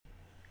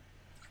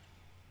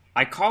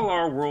I call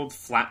our world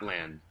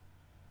Flatland,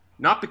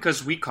 not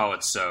because we call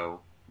it so,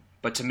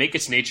 but to make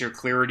its nature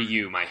clearer to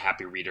you, my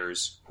happy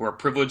readers, who are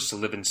privileged to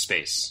live in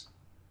space.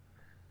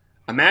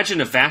 Imagine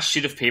a vast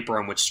sheet of paper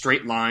on which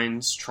straight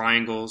lines,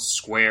 triangles,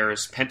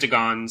 squares,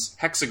 pentagons,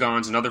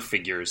 hexagons, and other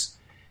figures,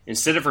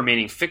 instead of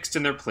remaining fixed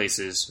in their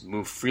places,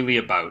 move freely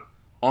about,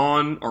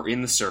 on or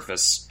in the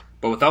surface,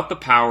 but without the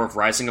power of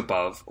rising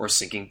above or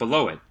sinking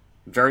below it,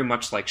 very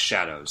much like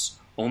shadows,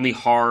 only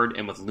hard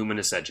and with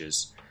luminous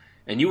edges.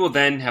 And you will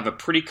then have a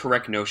pretty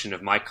correct notion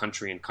of my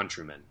country and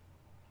countrymen.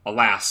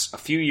 Alas, a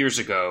few years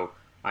ago,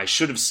 I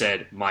should have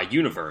said my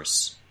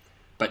universe,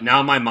 but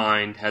now my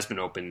mind has been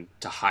opened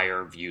to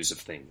higher views of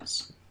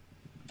things.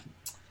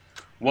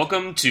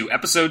 Welcome to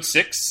episode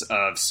 6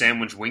 of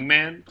Sandwich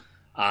Wingman.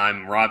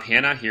 I'm Rob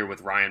Hanna here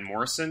with Ryan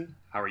Morrison.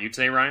 How are you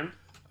today, Ryan?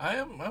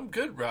 I'm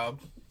good,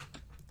 Rob.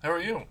 How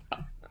are you?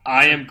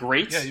 I am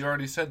great. Yeah, you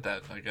already said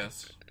that, I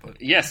guess.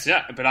 But Yes,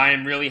 yeah, but I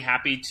am really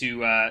happy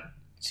to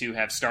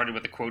have started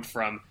with a quote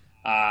from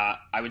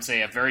I would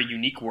say a very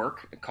unique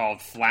work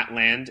called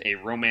Flatland, A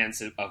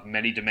Romance of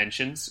Many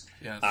Dimensions,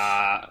 yes.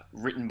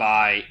 written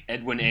by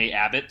Edwin A.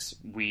 Abbott,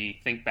 we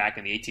think back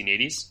in the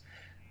 1880s.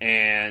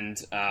 And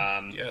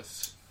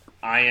Yes.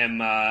 I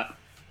am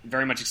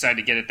very much excited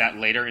to get at that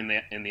later in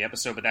the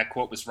episode, but that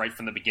quote was right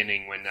from the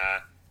beginning when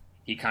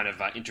he kind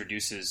of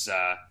introduces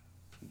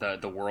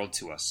the world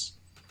to us.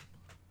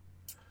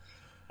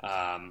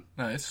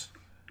 Nice.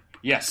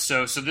 Yes,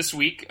 so this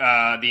week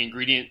the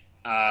ingredient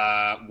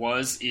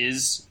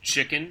is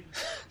chicken.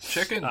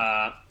 Chicken.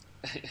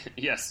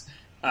 Yes,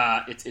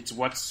 it's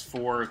what's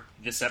for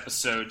this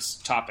episode's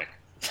topic.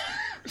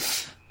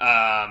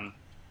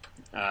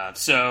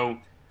 So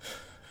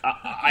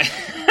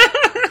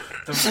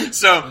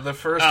the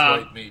first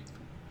white meat.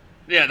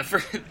 Yeah, the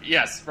first.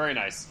 Yes, very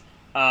nice.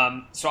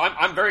 So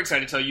I'm very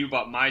excited to tell you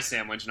about my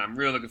sandwich, and I'm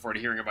really looking forward to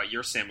hearing about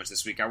your sandwich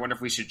this week. I wonder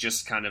if we should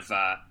just kind of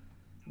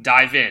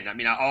dive in. I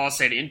mean, all I'll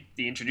say to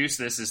introduce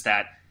this is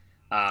that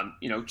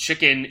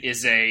chicken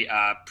is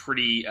a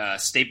pretty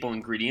staple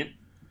ingredient.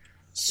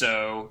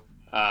 So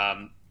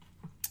I'm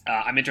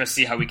interested to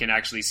see how we can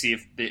actually see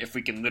if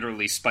we can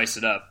literally spice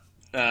it up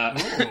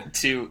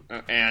to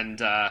and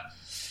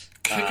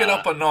kick it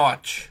up a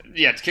notch.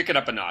 Yeah, to kick it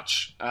up a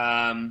notch.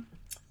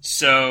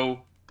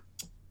 So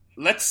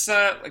let's.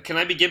 Can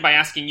I begin by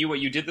asking you what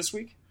you did this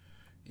week?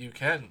 You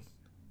can.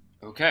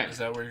 Okay. Is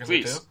that what you're going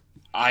to Please. do?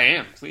 I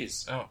am.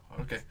 Please. Oh,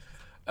 okay.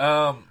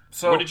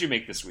 So what did you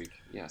make this week?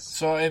 Yes.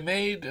 So I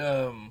made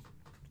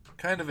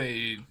kind of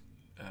a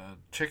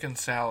chicken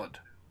salad,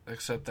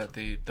 except that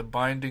the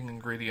binding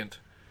ingredient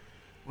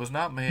was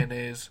not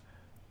mayonnaise,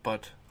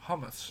 but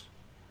hummus.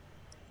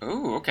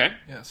 Oh, okay.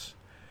 Yes.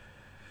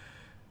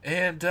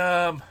 And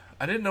I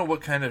didn't know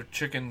what kind of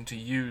chicken to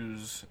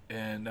use,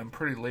 and I'm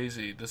pretty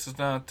lazy. This is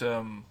not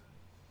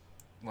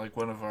like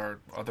one of our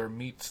other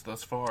meats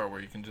thus far, where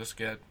you can just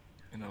get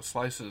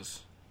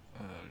slices,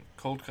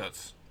 cold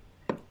cuts.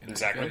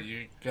 Exactly.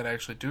 You gotta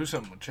actually do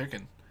something with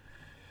chicken.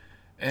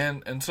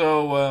 And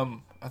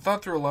so I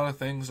thought through a lot of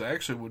things. I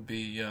actually would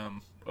be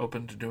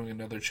open to doing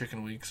another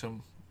chicken week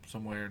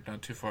somewhere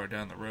not too far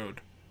down the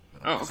road.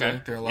 Oh, okay. I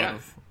think there are a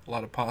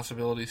lot of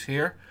possibilities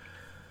here.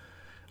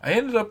 I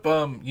ended up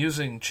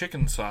using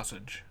chicken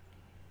sausage.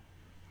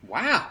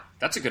 Wow,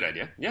 that's a good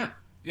idea. Yeah.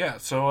 Yeah,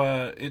 so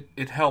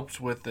it helped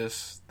with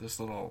this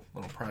little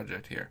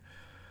project here.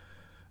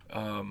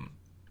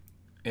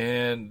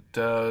 And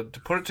to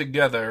put it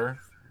together,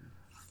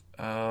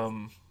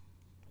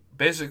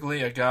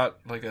 basically I got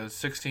like a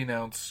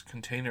 16-ounce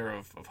container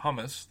of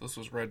hummus. This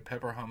was red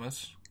pepper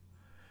hummus.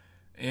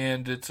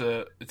 And it's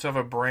of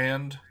a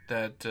brand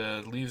that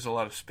leaves a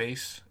lot of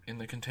space in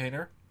the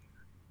container.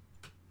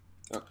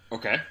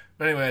 Okay.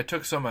 But anyway, I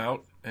took some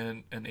out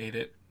and ate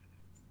it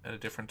at a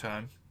different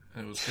time.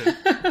 And it was good.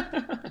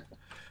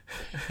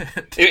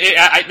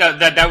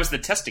 That was the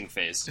testing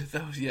phase.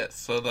 Yes,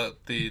 so the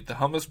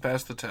hummus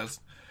passed the test.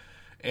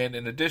 And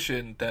in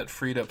addition, that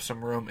freed up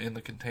some room in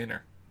the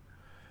container.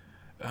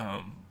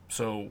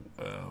 So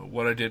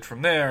what I did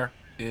from there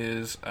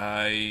is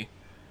I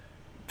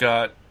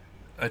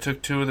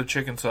took 2 of the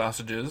chicken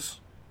sausages.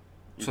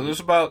 So there's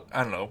about,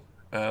 I don't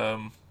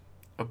know,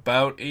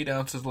 about 8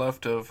 ounces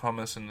left of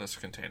hummus in this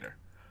container.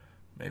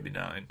 Maybe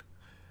 9.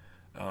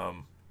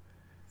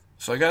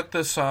 So I got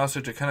this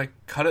sausage. I kind of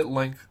cut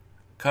one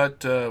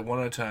at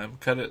a time.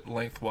 Cut it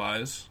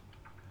lengthwise.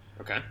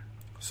 Okay.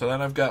 So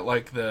then I've got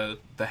like the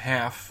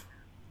half,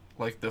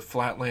 like the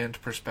flatland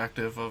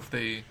perspective of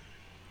the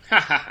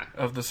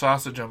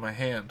sausage on my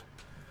hand.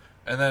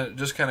 And then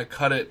just kind of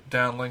cut it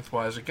down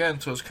lengthwise again,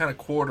 so it's kind of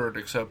quartered,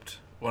 except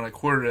when I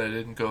quartered it, I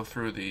didn't go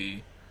through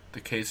the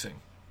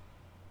casing.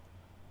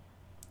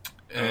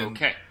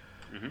 Okay.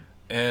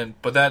 Mm-hmm.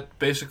 But that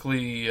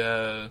basically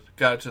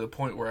got to the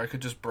point where I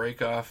could just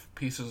break off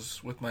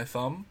pieces with my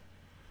thumb,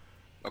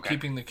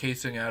 keeping the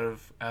casing out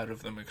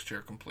of the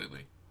mixture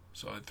completely.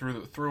 So I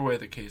threw away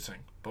the casing.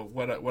 But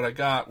what I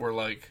got were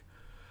like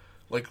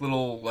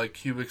little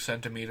cubic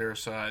centimeter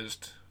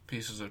sized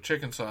pieces of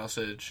chicken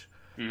sausage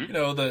You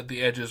know,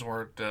 the edges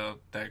weren't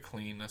that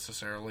clean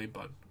necessarily,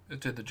 but it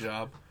did the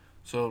job.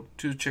 So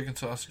 2 chicken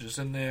sausages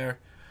in there.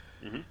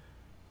 Mm-hmm.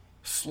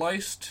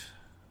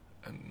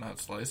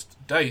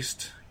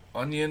 Diced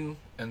onion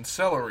and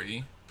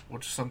celery,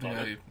 which is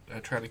something I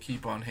try to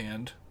keep on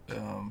hand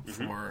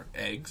for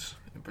eggs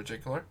in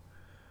particular.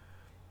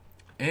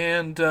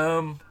 And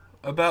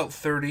about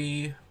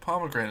 30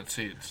 pomegranate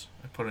seeds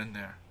I put in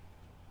there.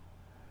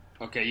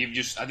 Okay, I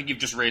think you've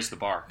just raised the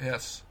bar.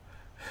 Yes.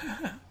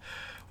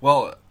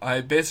 Well,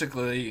 I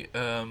basically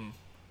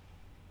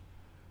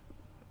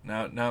now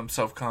I'm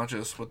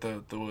self-conscious with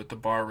the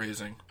bar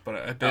raising, but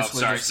I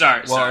basically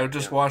I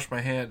just washed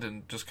my hand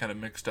and just kind of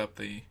mixed up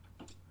the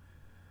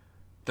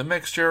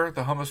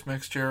hummus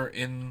mixture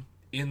in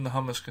the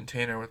hummus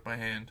container with my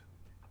hand.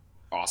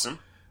 Awesome.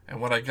 And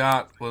what I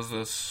got was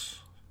this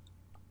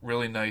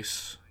really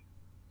nice.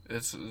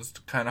 It's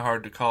kind of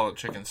hard to call it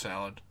chicken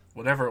salad.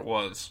 Whatever it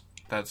was,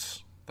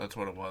 that's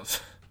what it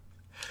was.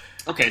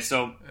 Okay,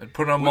 so and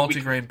put it on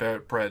multigrain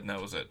bread, and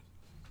that was it.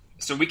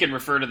 So we can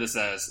refer to this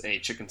as a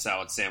chicken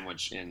salad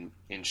sandwich in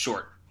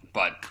short,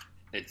 but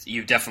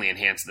you've definitely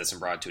enhanced this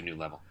and brought it to a new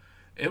level.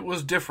 It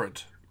was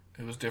different.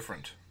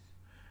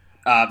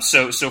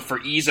 So for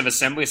ease of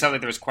assembly, it sounded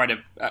like there was quite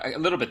a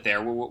little bit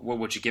there. What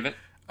would you give it?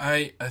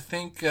 I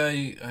think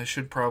I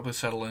should probably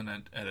settle in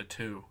at a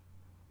 2.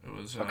 It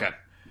was okay.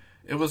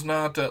 It was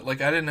not like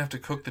I didn't have to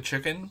cook the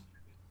chicken,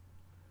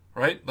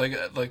 right?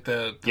 Like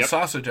the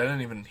sausage, I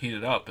didn't even heat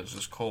it up. It's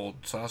just cold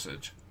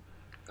sausage.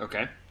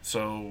 Okay.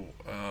 So,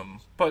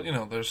 but you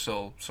know, there's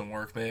still some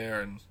work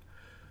there, and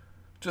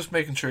just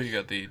making sure you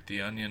got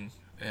the onion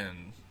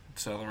and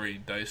celery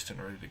diced and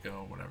ready to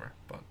go, whatever.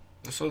 But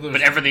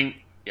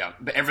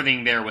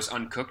everything there was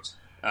uncooked.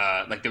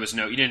 Like there was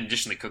you didn't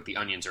additionally cook the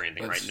onions or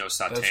anything, right? No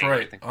sautéing. That's right, or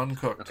anything.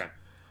 uncooked. Okay.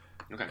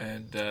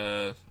 And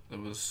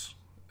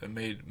it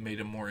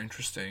made a more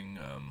interesting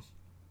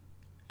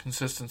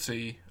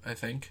consistency, I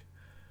think.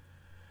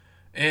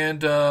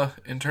 And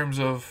in terms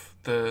of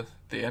the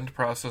end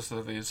process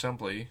of the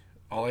assembly,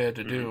 all I had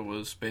to do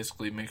was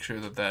basically make sure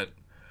that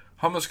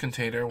hummus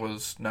container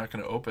was not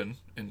going to open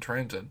in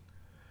transit.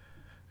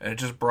 And it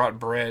just brought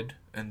bread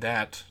and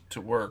that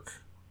to work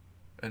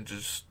and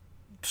just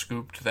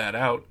scooped that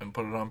out and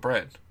put it on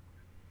bread.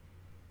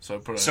 So I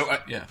put it I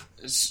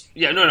was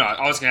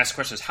going to ask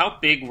questions. How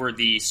big were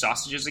the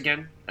sausages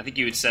again? I think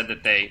you had said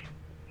that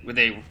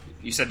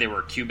you said they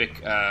were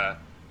cubic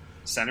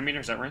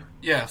centimeters, is that right?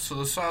 Yeah, so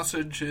the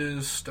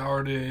sausages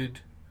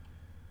started,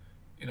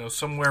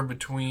 somewhere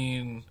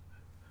between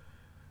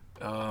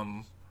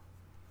like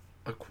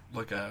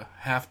a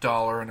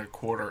 $50 and a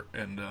quarter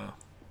and a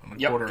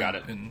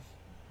quarter in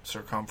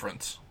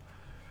circumference.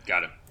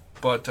 Got it.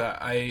 But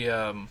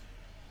I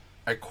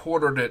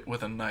quartered it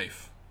with a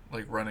knife,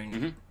 like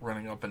running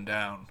up and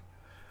down,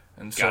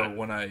 and so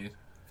when I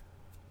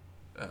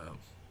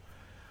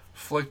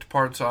flicked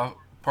parts of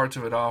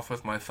it off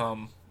with my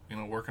thumb,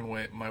 working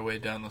my way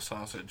down the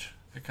sausage,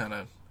 it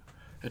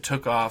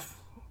took off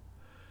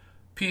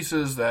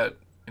pieces that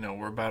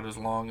were about as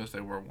long as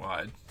they were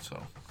wide.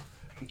 So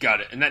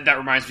got it. And that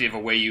reminds me of a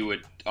way you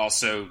would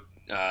also,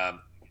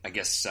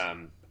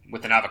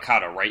 with an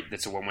avocado, right?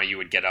 That's one way you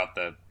would get out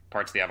the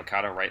parts of the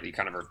avocado, right? That you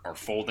kind of are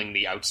folding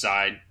the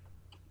outside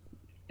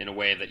in a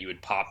way that you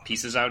would pop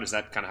pieces out. Is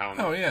that kind of how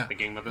I'm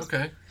thinking about this?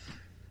 Okay.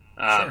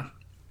 Sure.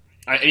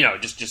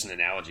 Just an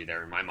analogy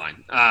there in my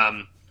mind.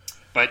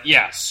 But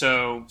yeah,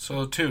 so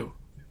 2.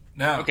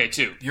 Now, okay,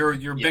 2.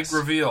 Your big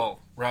reveal,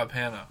 Rob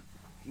Hanna.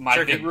 My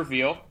chicken. Big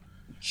reveal,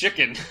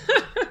 chicken.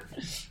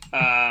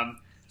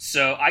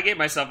 So I gave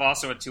myself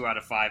also a 2 out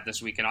of 5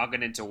 this week, and I'll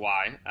get into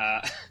why.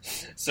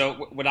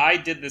 So what I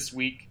did this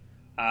week,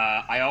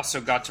 I also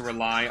got to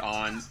rely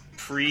on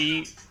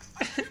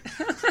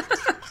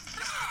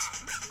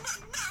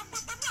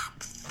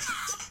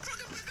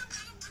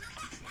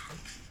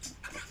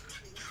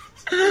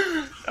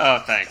Oh,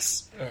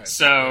 thanks. Right.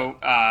 So,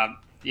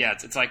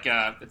 it's like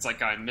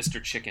I'm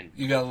Mr. Chicken.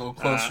 You got a little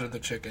closer to the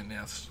chicken,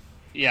 yes.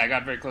 Yeah, I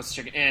got very close to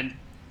chicken, and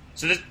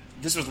so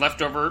this was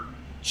leftover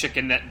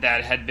chicken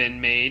that had been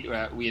made.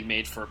 We had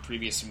made for a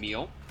previous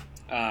meal,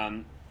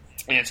 and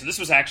so this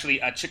was actually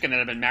a chicken that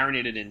had been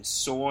marinated in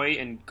soy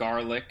and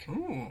garlic,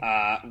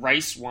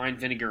 rice, wine,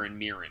 vinegar,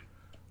 and mirin.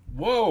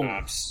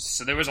 Whoa!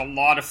 So there was a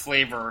lot of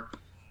flavor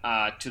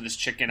to this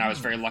chicken. I was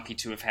very lucky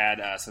to have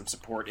had some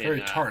support.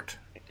 Very tart.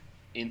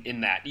 In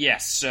that,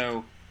 yes.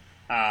 So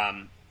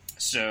I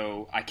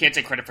can't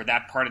take credit for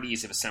that part of the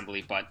ease of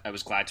assembly, but I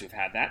was glad to have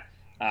had that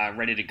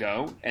ready to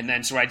go. And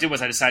then, so what I did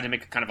was I decided to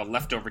make a kind of a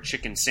leftover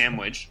chicken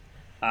sandwich.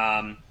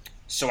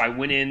 So I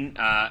went in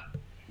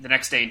the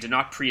next day and did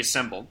not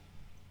pre-assemble,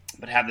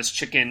 but had this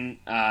chicken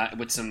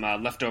with some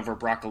leftover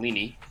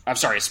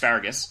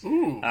asparagus.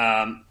 Ooh.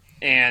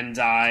 And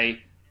I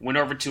went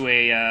over to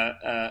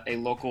a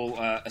local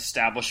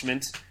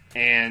establishment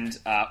and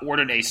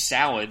ordered a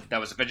salad that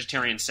was a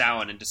vegetarian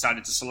salad and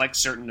decided to select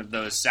certain of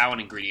those salad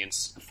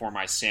ingredients for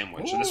my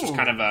sandwich. Ooh. So this was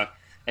kind of a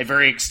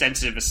very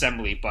extensive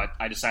assembly, but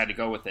I decided to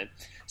go with it.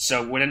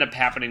 So what ended up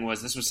happening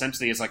was this was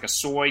essentially as like a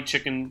soy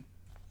chicken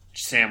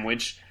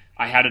sandwich,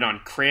 I had it on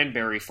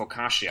cranberry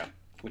focaccia,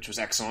 which was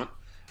excellent,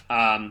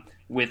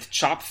 with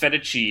chopped feta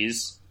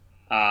cheese,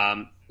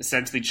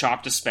 essentially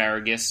chopped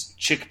asparagus,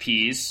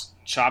 chickpeas,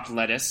 chopped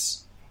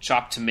lettuce,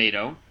 chopped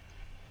tomato,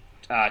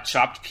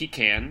 chopped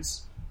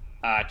pecans,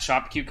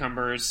 chopped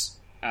cucumbers,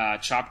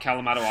 chopped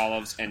Kalamata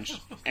olives,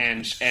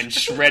 and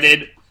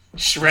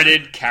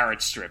shredded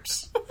carrot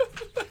strips.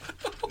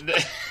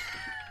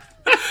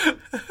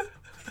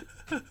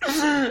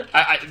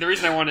 The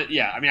reason I wanted,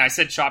 I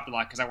said chopped a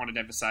lot because I wanted to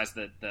emphasize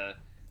the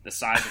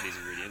size of these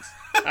ingredients.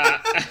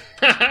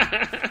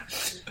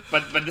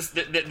 But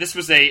this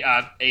was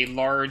a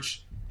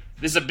large.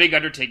 This is a big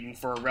undertaking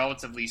for a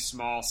relatively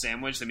small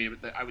sandwich. I mean,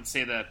 I would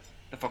say the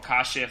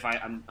focaccia. If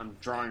I'm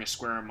drawing a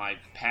square on my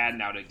pad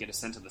now to get a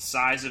sense of the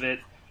size of it,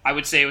 I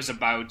would say it was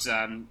about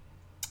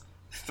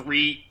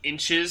 3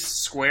 inches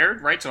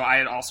squared. Right, so I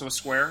had also a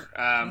square.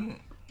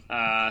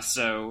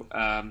 So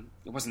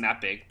it wasn't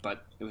that big,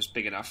 but it was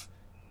big enough.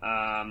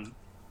 I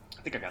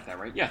think I got that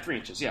right. Yeah, 3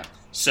 inches. Yeah.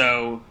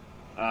 So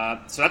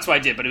that's what I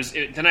did. But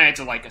then I had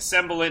to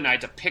assemble it, and I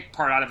had to pick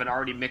part out of an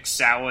already mixed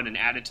salad and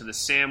add it to the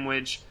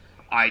sandwich.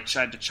 I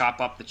tried to chop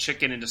up the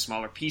chicken into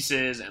smaller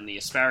pieces and the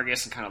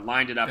asparagus and kind of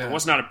lined it up. Yeah. It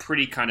was not a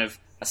pretty kind of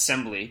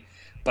assembly,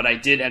 but I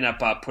did end up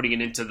putting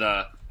it into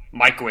the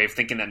microwave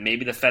thinking that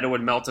maybe the feta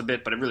would melt a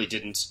bit, but it really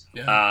didn't.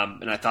 Yeah.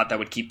 And I thought that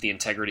would keep the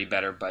integrity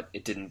better, but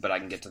it didn't. But I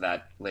can get to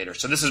that later.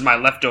 So this is my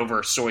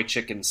leftover soy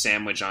chicken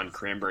sandwich on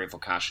cranberry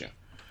focaccia.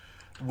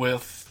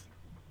 With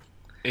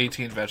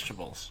 18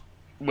 vegetables.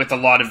 With a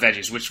lot of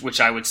veggies,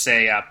 which I would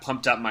say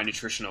pumped up my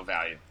nutritional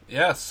value.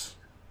 Yes,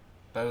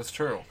 that is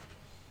true.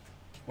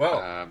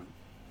 Well,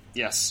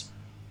 yes.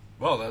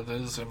 Well, that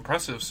is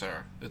impressive,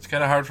 sir. It's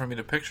kind of hard for me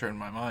to picture in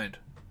my mind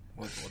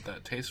what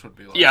that taste would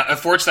be like. Yeah,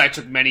 unfortunately, I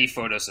took many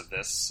photos of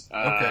this.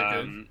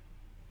 Okay, good.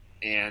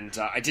 And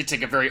I did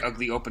take a very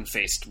ugly,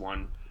 open-faced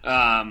one.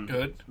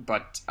 Good.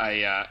 But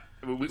I...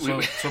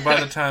 So by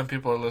the time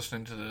people are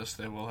listening to this,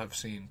 they will have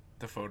seen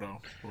the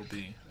photo will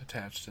be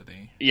attached to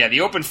the... Yeah,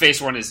 the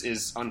open-faced one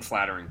is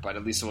unflattering, but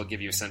at least it will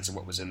give you a sense of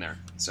what was in there.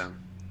 So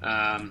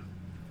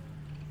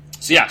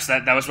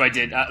that was what I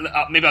did.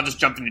 Maybe I'll just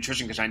jump to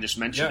nutrition because I just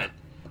mentioned it.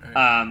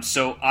 Right.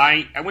 So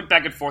I went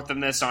back and forth on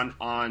this.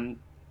 On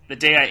the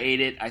day I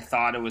ate it, I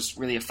thought it was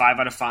really a 5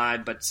 out of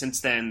 5, but since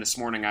then, this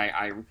morning,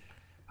 I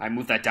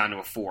moved that down to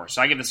a 4.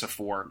 So I give this a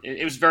 4.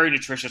 It was very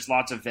nutritious,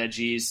 lots of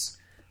veggies,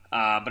 but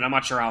I'm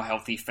not sure how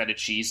healthy feta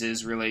cheese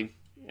is, really.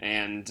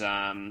 And,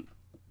 I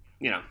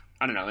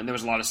don't know. And there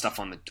was a lot of stuff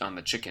on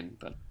the chicken,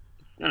 but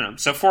I don't know.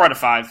 So 4 out of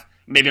 5.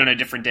 Maybe on a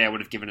different day, I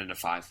would have given it a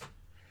 5.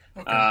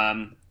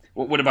 Okay.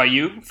 What about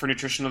you for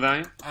nutritional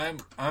value?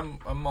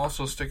 I'm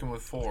also sticking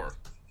with 4.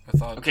 I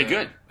thought. Okay,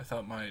 good. I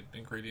thought my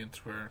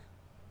ingredients were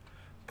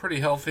pretty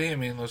healthy. I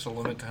mean, there's a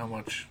limit to how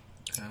much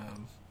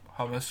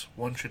hummus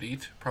one should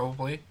eat,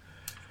 probably.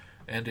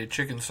 And a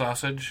chicken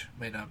sausage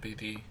may not be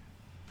the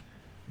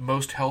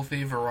most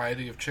healthy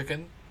variety of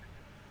chicken.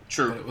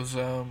 True. But it was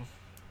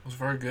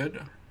very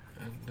good,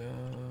 and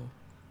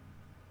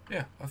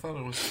I thought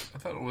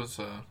it was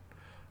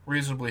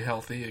reasonably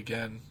healthy.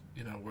 Again,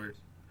 we're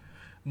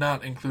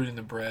not including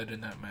the bread in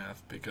that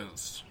math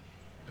because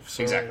if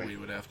so, exactly. We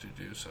would have to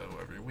do so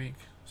every week.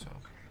 So,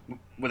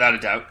 without a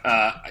doubt,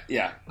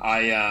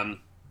 I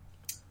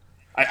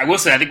will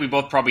say I think we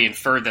both probably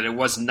inferred that it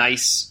was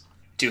nice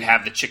to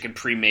have the chicken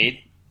pre-made,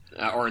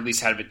 or at least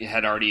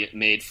had already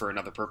made for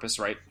another purpose,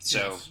 right?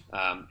 So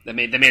yes. They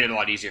made it a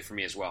lot easier for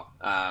me as well.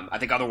 I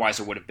think otherwise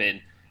it would have been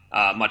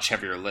a much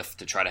heavier lift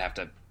to try to have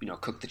to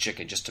cook the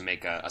chicken just to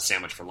make a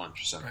sandwich for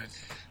lunch. So.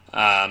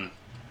 Right.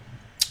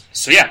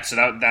 So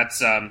that's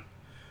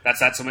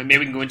that. So maybe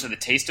we can go into the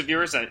taste of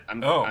yours.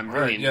 I'm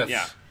really yes.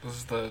 Yeah. This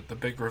is the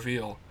big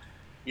reveal.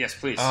 Yes,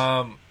 please.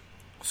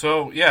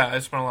 So yeah, I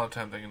spent a lot of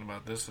time thinking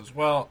about this as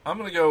well. I'm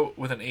going to go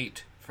with an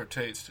 8 for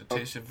taste. It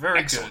tasted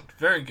very good,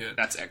 very good.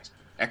 That's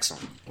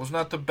excellent. Was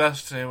not the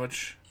best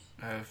sandwich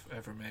I've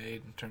ever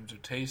made in terms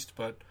of taste,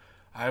 but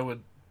I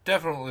would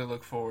definitely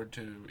look forward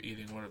to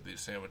eating one of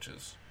these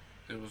sandwiches.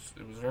 It was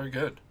very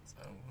good.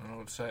 I don't know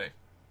what to say.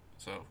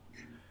 So.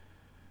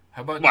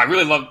 How about? Well, I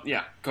really love.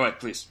 Yeah, go ahead,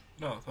 please.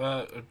 No,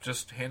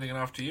 just handing it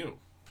off to you.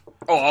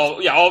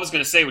 All I was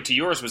going to say to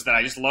yours was that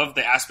I just love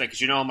the aspect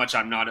because you know how much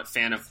I'm not a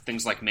fan of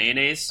things like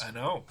mayonnaise. I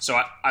know. So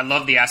I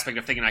love the aspect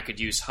of thinking I could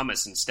use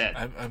hummus instead.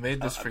 I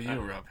made this for you,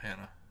 Rob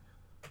Hanna.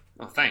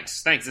 Oh,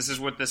 thanks. This is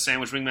what the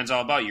Sandwich Wingman's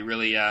all about. You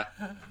really,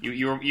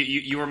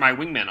 you were my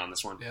wingman on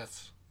this one.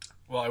 Yes.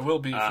 Well, I will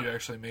be if you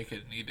actually make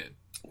it and eat it,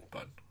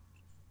 but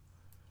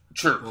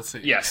true. We'll see.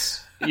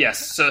 Yes.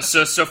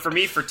 So for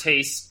me, for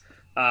taste.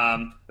 There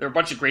are a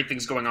bunch of great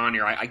things going on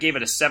here. I gave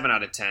it a 7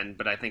 out of 10,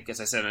 but I think,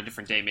 as I said, on a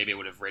different day, maybe I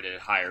would have rated it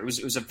higher. It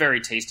was a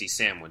very tasty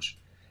sandwich.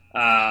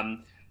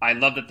 I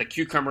love that the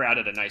cucumber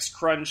added a nice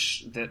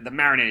crunch. The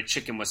marinated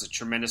chicken was a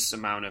tremendous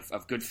amount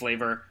of good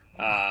flavor.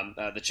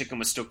 The chicken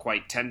was still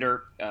quite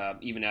tender,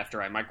 even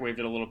after I microwaved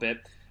it a little bit.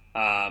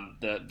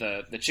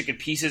 The chicken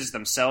pieces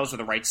themselves were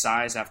the right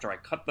size after I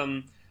cut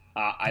them.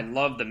 I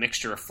loved the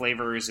mixture of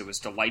flavors. It was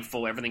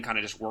delightful. Everything kind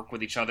of just worked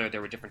with each other.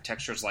 There were different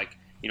textures, like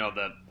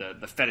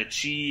the feta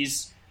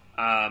cheese.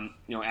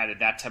 Added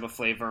that type of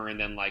flavor, and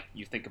then like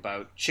you think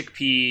about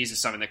chickpeas as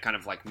something that kind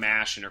of like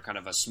mash and are kind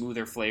of a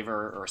smoother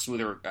flavor or a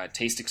smoother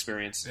taste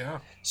experience. Yeah.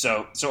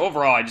 So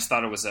overall, I just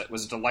thought it was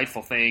a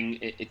delightful thing.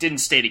 It didn't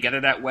stay together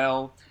that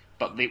well,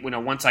 but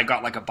once I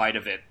got like a bite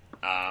of it,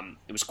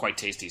 it was quite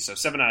tasty. So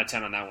 7 out of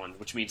 10 on that one,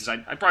 which means I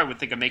probably would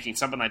think of making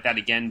something like that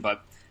again,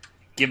 but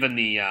given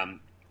the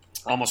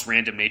almost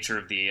random nature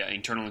of the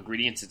internal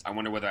ingredients, I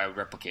wonder whether I would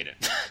replicate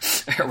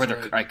it or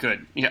whether I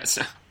could. Yes.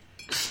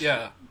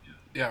 Yeah.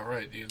 Yeah,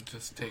 right. You can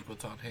just take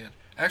what's on hand.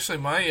 Actually,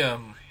 my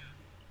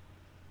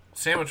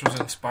sandwich was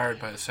inspired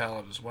by a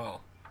salad as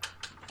well.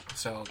 A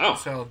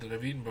salad that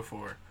I've eaten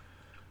before.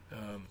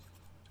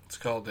 It's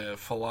called the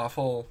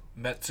falafel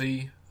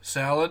metzi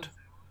salad.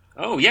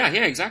 Oh, yeah,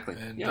 exactly.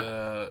 And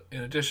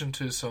in addition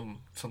to some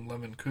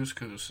lemon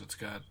couscous, it's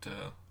got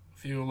a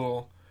few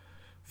little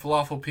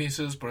falafel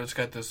pieces, but it's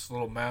got this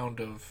little mound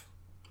of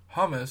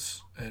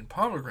hummus and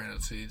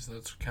pomegranate seeds.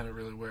 That's kind of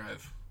really where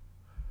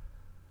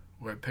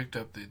I picked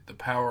up the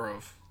power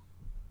of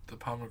the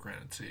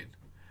pomegranate seed,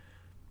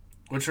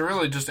 which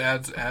really just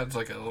adds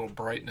like a little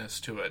brightness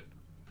to it,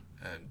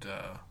 and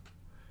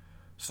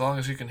as long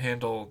as you can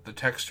handle the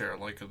texture,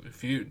 like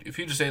if you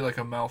just ate like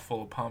a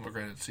mouthful of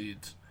pomegranate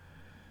seeds,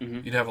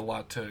 you'd have a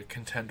lot to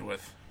contend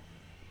with,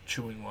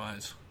 chewing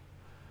wise.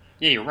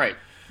 Yeah, you're right.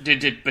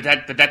 But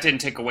that didn't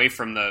take away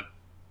from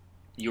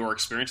your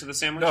experience of the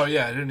sandwich? No,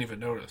 yeah, I didn't even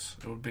notice.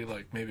 It would be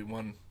like maybe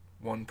one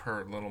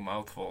per little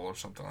mouthful or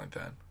something like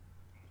that.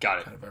 Got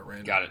it. Kind of at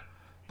random. Got it.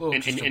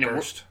 And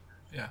burst.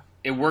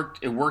 It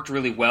worked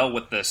really well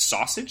with the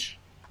sausage.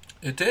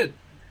 It did.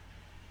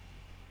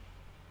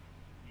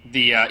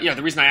 The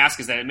reason I ask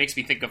is that it makes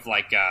me think of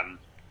like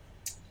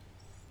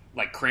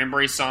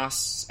cranberry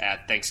sauce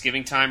at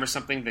Thanksgiving time or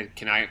something that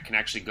can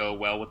actually go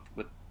well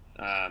with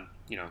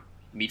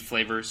meat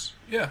flavors.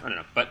 Yeah. I don't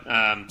know,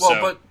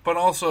 but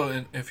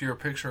also if you're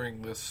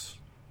picturing this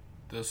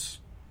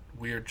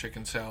weird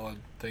chicken salad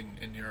thing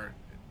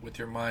with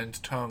your mind's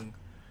tongue.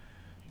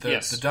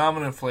 The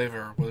dominant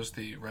flavor was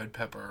the red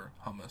pepper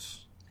hummus.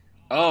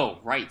 Oh,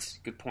 right.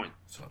 Good point.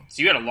 So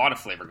you had a lot of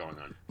flavor going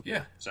on.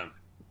 Yeah.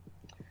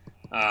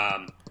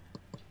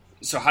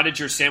 So how did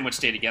your sandwich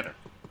stay together?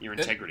 Your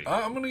integrity?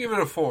 I'm going to give it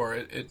a 4.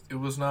 It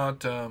was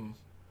not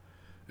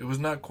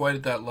quite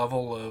at that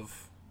level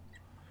of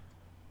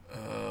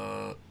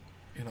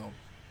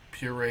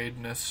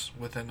pureedness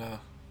within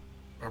a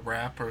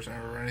wrap or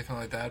anything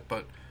like that,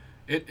 but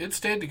it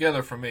stayed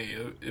together for me.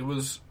 It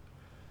was.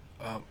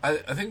 I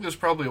think there's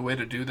probably a way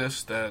to do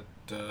this that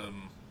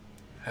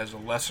has a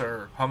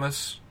lesser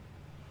hummus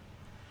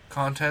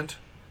content,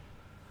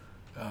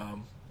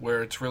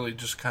 where it's really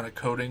just kind of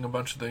coating a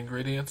bunch of the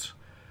ingredients.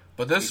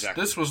 But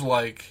this was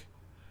like,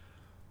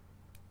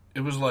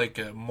 it was like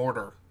a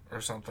mortar or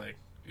something.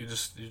 You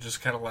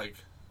just kind of like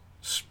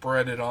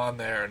spread it on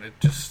there, and it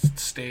just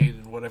stayed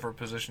in whatever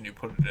position you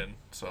put it in.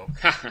 So,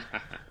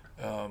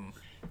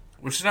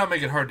 which does not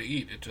make it hard to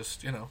eat. It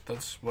just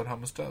that's what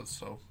hummus does.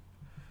 So.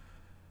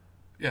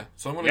 Yeah,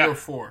 so I'm going to go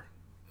 4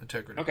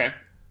 integrity. Okay.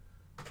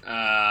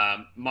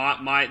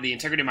 The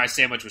integrity of my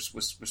sandwich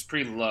was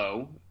pretty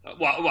low.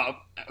 Well,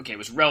 okay, it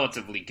was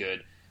relatively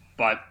good,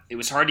 but it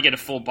was hard to get a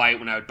full bite.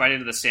 When I would bite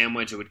into the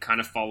sandwich, it would kind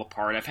of fall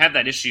apart. I've had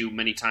that issue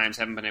many times.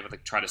 Haven't been able to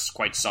try to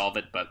quite solve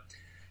it, but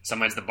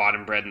sometimes the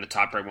bottom bread and the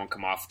top bread won't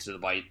come off to the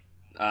bite.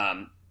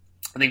 I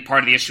think part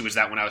of the issue was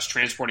that when I was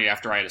transporting it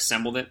after I had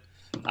assembled it,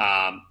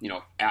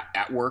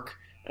 at work.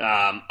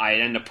 I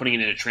ended up putting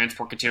it in a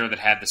transport container that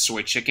had the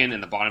soy chicken,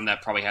 and the bottom of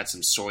that probably had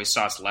some soy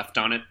sauce left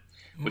on it,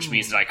 which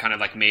means that I kind of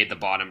like made the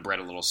bottom bread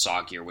a little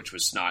soggier, which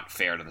was not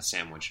fair to the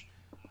sandwich.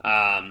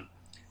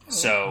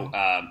 So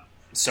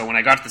when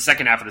I got to the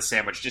second half of the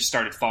sandwich, it just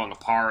started falling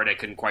apart. I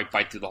couldn't quite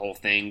bite through the whole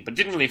thing, but it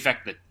didn't really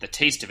affect the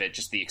taste of it.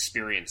 Just the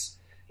experience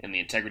and the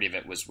integrity of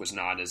it was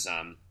not as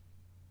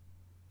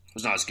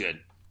good.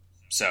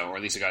 So, or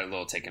at least it got a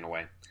little taken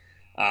away.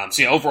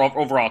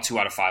 Overall 2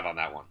 out of 5 on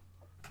that one.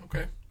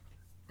 Okay.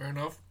 Fair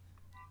enough.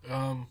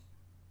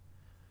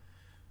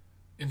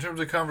 In terms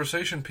of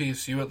conversation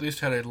piece, you at least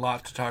had a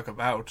lot to talk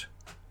about.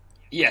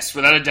 Yes,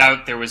 without a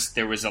doubt, there was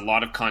a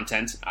lot of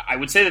content. I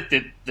would say that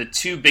the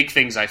 2 big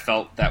things I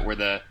felt that were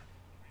the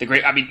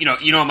great. I mean,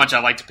 you know how much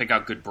I like to pick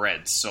out good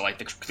breads. So like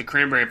the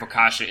cranberry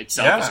focaccia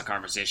itself is a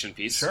conversation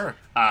piece. Sure.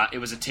 It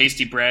was a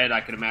tasty bread.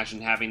 I could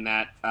imagine having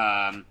that.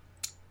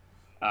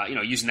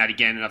 Using that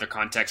again in other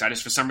contexts. I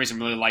just, for some reason,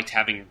 really liked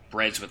having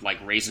breads with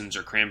like raisins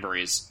or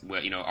cranberries,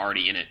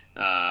 already in it,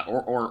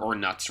 or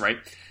nuts, right?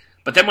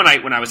 But then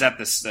when I was at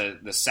this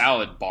the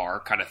salad bar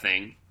kind of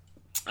thing,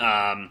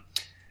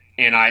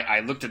 and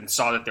I looked at and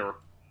saw that there were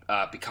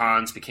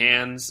pecans.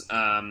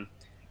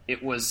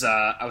 It was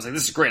I was like,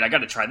 this is great. I got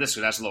to try this.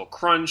 It has a little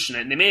crunch,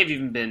 and they may have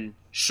even been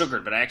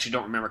sugared, but I actually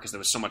don't remember because there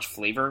was so much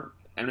flavor.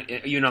 And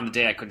even on the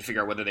day, I couldn't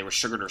figure out whether they were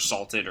sugared or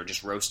salted or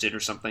just roasted or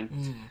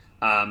something.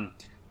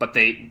 but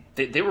they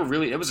were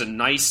really, it was a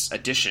nice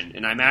addition.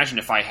 And I imagine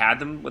if I had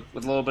them with a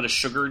little bit of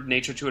sugared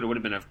nature to it, it would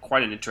have been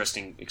quite an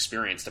interesting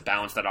experience to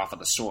balance that off of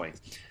the soy.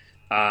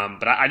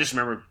 But I just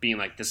remember being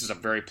like, this is a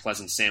very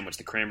pleasant sandwich,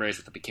 the cranberries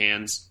with the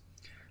pecans.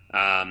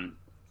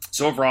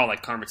 So overall,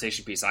 like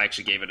conversation piece, I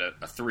actually gave it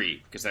a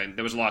 3 because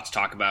there was a lot to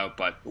talk about,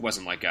 but it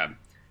wasn't like I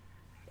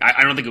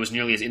don't think it was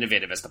nearly as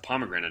innovative as the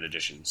pomegranate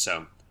edition.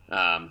 So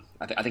I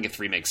think a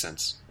 3 makes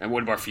sense. And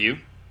what about for you?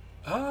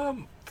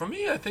 For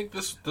me, I think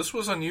this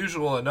was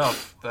unusual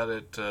enough that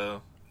it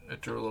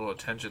drew a little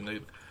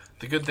attention.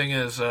 The good thing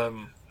is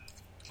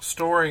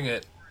storing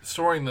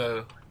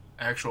the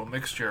actual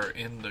mixture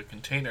in the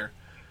container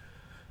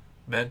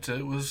meant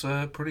it was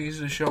pretty easy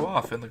to show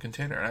off in the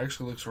container. It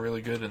actually looks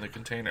really good in the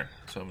container.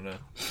 So I'm gonna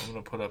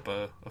put up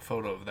a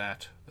photo of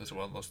that as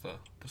well as the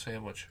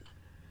sandwich.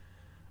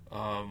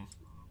 I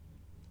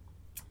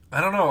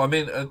don't know. I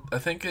mean, I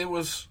think it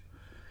was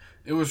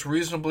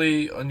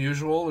reasonably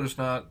unusual. There's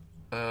not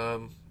a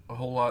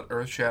whole lot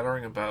earth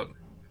shattering about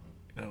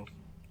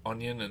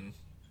onion and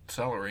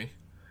celery,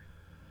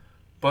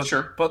 but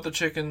sure. But the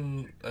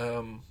chicken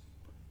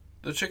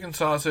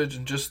sausage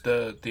and just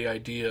the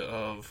idea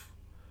of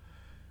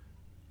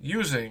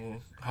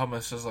using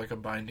hummus as like a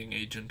binding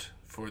agent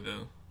for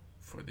the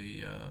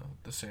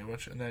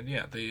sandwich, and then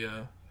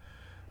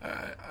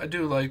I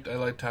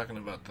like talking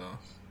about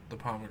the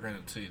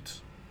pomegranate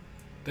seeds.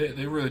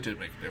 They really did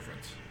make a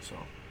difference. So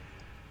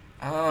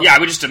I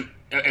would just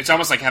it's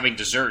almost like having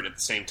dessert at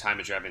the same time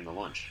as you're having the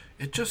lunch.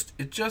 It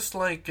just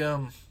like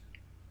I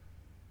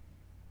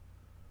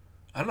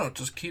don't know. It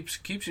just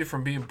keeps you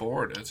from being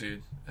bored as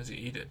you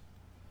eat it.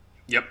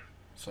 Yep.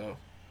 So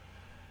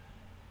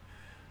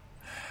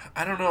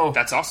I don't know.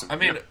 That's awesome. I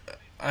mean,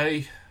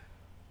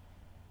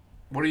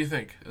 what do you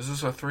think? Is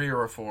this a 3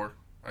 or a 4?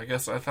 I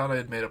guess I thought I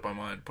had made up my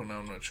mind, but now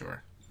I'm not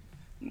sure.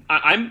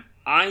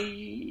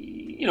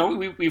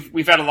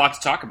 We've had a lot to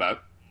talk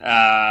about.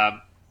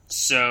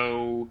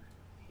 So,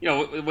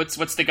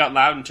 what's stick out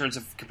loud in terms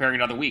of comparing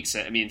to other weeks?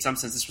 I mean, in some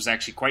sense, this was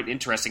actually quite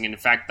interesting. And in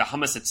fact, the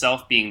hummus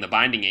itself being the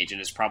binding agent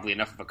is probably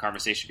enough of a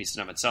conversation piece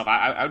in of itself.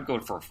 I would go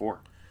for a 4.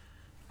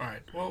 All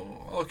right.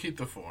 Well, I'll keep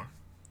the 4.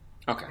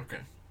 Okay.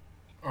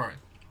 All right.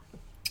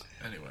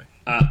 Anyway.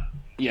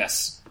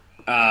 Yes.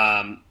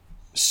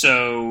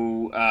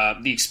 So,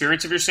 the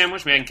experience of your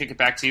sandwich, may I kick it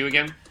back to you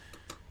again?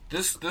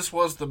 This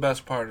was the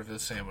best part of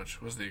this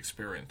sandwich, was the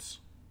experience.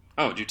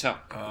 Oh, do tell.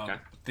 Okay.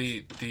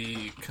 The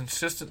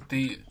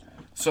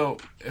so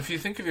if you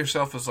think of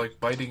yourself as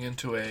like biting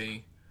into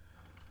a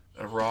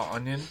raw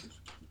onion,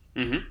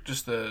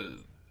 just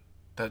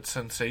that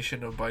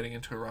sensation of biting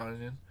into a raw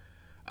onion.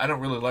 I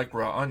don't really like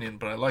raw onion,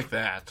 but I like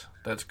that.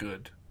 That's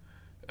good.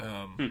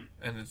 And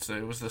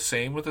it was the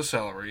same with the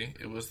celery.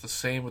 It was the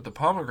same with the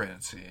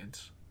pomegranate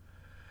seeds.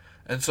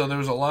 And so there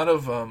was a lot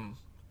of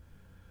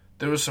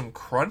there was some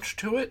crunch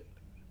to it,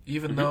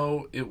 even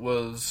though it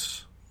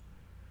was.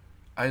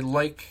 I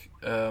like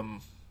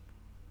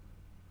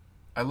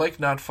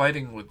not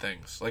fighting with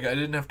things. Like I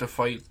didn't have to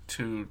fight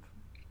to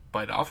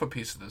bite off a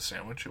piece of the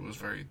sandwich.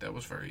 That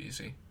was very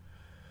easy.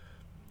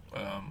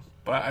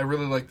 But I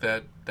really like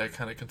that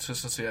kind of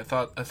consistency. I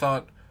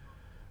thought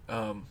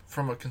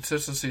from a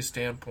consistency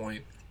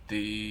standpoint,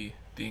 the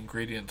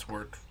ingredients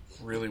worked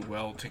really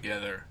well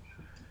together,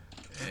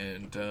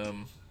 and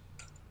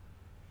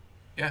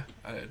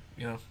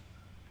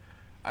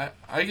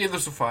I gave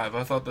this a 5.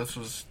 I thought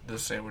this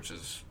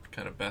sandwich's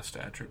kind of best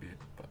attribute.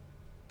 But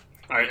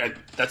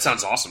that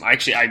sounds awesome.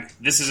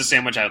 This is a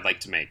sandwich I would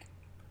like to make.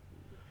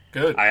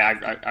 Good.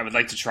 I would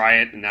like to try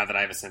it, and now that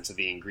I have a sense of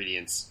the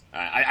ingredients,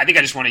 I think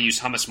I just want to use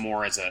hummus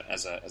more as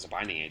a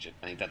binding agent.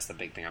 I think that's the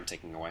big thing I'm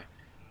taking away.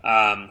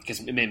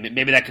 Because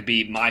maybe that could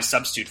be my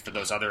substitute for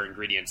those other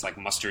ingredients like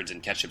mustards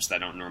and ketchups that I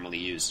don't normally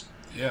use.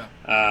 Yeah.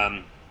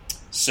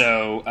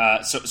 So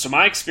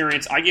my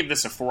experience, I gave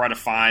this a 4 out of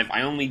 5.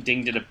 I only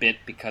dinged it a bit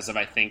because of,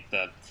 I think,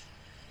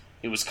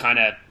 it was kind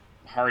of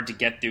hard to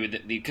get through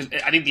because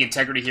I think the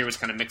integrity here was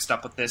kind of mixed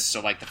up with this. So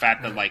like the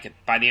fact that like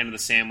by the end of the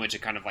sandwich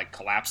it kind of like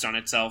collapsed on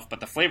itself, but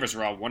the flavors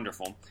were all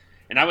wonderful,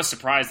 and I was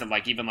surprised that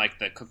like even like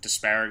the cooked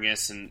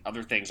asparagus and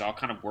other things all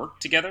kind of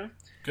worked together.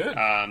 Good.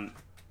 The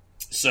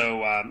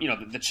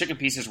chicken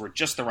pieces were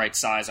just the right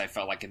size. I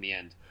felt like in the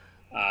end.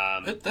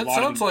 That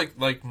sounds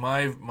like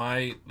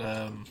my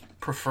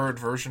preferred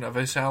version of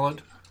a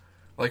salad,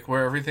 like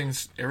where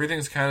everything's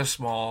kind of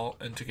small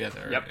and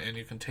together, and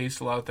you can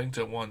taste a lot of things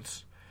at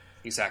once.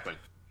 Exactly.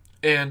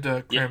 And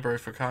cranberry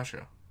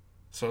focaccia.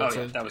 So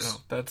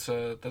that's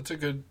a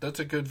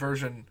good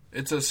version.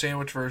 It's a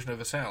sandwich version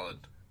of a salad.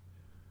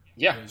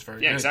 Yeah,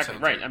 exactly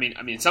right. Like. I mean,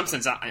 in some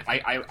sense,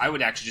 I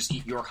would actually just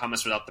eat your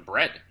hummus without the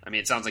bread. I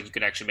mean, it sounds like you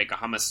could actually make a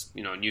hummus,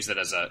 and use it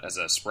as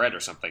a spread or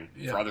something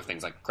for other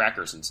things like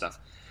crackers and stuff,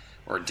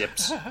 or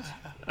dips.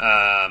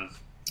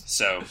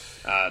 So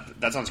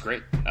that sounds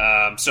great.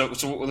 So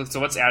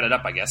let's add it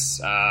up. I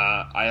guess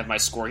I have my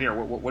score here.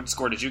 What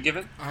score did you give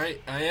it? I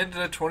ended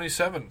at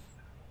 27.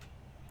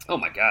 Oh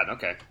my god!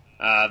 Okay,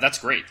 that's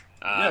great.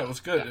 It was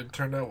good. It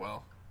turned out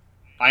well.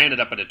 I ended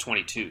up at a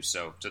 22.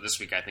 So this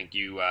week I think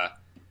you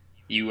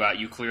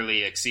you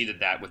clearly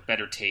exceeded that with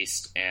better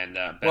taste and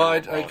better Well, I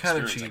overall kind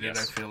of experience, cheated. I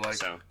guess. feel like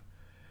So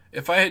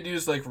if I had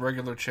used like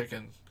regular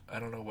chicken, I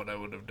don't know what I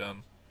would have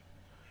done.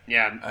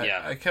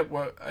 yeah. I kind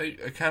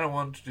of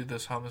wanted to do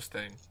this hummus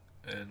thing,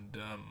 and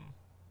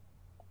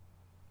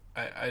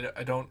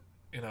I don't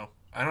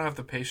I don't have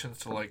the patience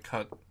to like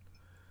cut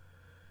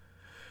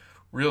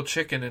real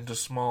chicken into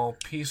small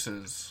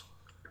pieces,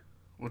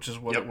 which is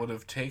what it would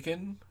have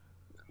taken.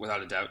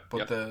 Without a doubt.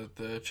 But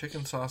the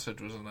chicken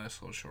sausage was a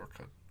nice little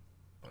shortcut.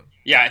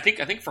 Yeah, I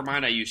think for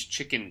mine I used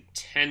chicken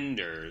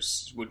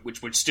tenders,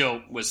 which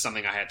still was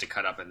something I had to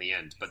cut up in the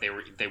end. But they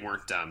weren't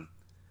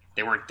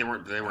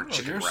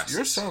chicken breasts.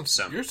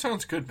 Yours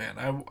sounds good,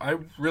 man. I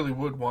really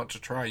would want to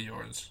try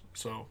yours.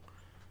 So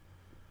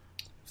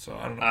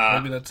I don't know.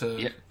 Maybe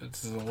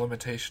it's a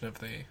limitation of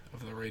the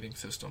rating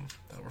system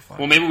that we're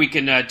finding. Well, maybe we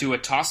can do a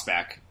toss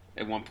back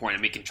at one point,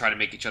 and we can try to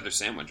make each other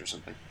sandwich or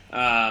something.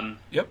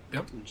 Yep.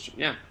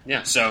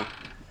 Yeah. So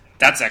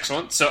that's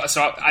excellent. So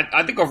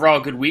I think overall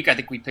a good week. I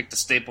think we picked a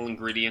staple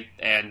ingredient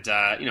and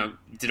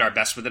did our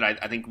best with it.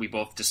 I think we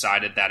both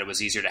decided that it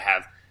was easier to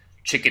have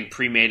chicken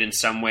pre-made in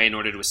some way in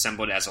order to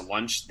assemble it as a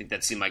lunch. I think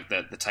that seemed like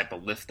the type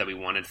of lift that we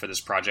wanted for this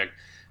project,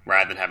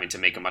 rather than having to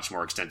make a much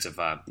more extensive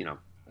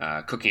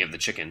cooking of the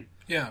chicken.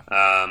 Yeah.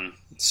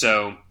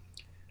 So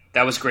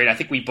that was great. I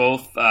think we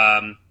both.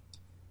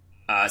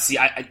 I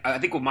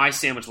think what my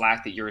sandwich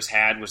lacked that yours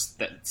had was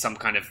that some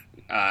kind of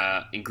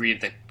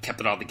ingredient that kept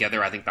it all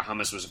together. I think the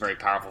hummus was a very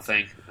powerful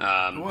thing.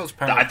 It was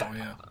powerful,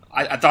 yeah.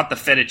 I thought the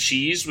feta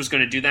cheese was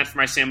going to do that for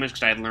my sandwich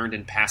because I had learned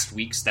in past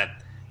weeks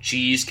that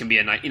cheese can be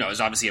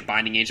is obviously a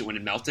binding agent when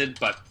it melted,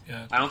 but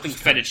I don't think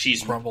feta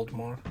cheese crumbled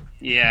more.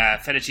 Yeah,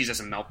 feta cheese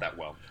doesn't melt that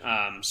well.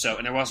 And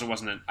there also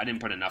wasn't. I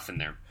didn't put enough in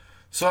there.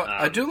 So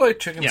I do like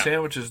chicken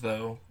sandwiches,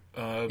 though.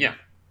 Yeah.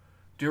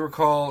 Do you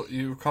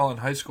recall in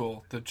high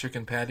school the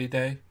chicken patty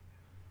day?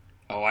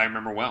 Oh, I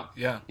remember well.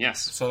 Yeah. Yes.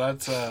 So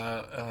that's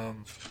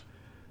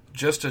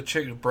just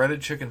a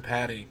breaded chicken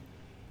patty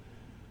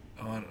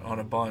on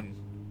a bun,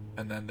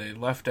 and then they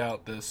left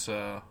out this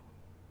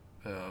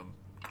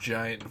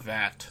giant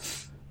vat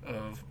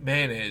of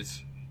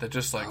mayonnaise that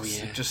just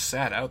it just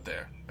sat out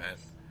there, man.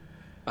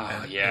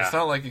 And it's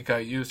not like it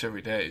got used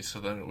every day, so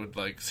then it would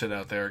like sit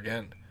out there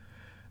again.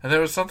 And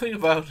there was something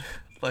about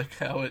like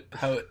how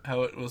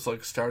it was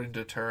like starting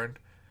to turn.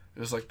 It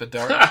was like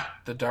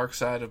the dark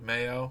side of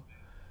mayo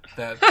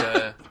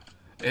that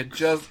it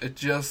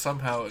just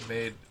somehow it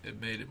made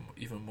it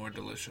even more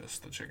delicious,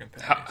 the chicken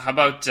patties. How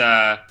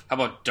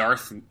about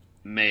Darth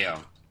Mayo?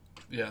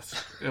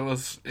 Yes, it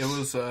was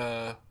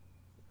I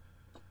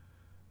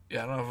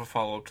don't have a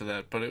follow up to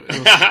that, but it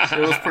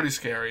was pretty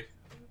scary.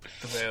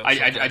 The mayo.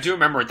 I do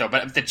remember it though,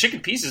 but the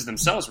chicken pieces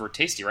themselves were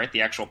tasty, right?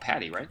 The actual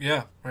patty, right?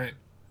 Yeah, right.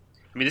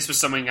 I mean, this was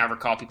something I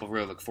recall people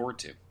really look forward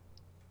to.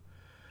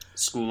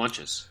 School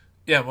lunches.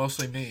 Yeah,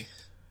 mostly me.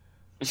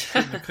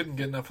 Couldn't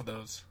get enough of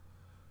those.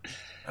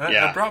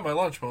 I brought my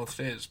lunch most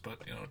days, but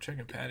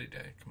chicken patty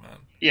day. Come on.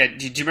 Yeah.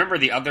 Do you remember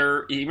the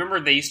other? You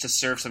remember they used to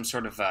serve some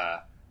sort of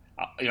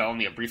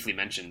only briefly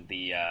mentioned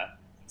the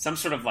some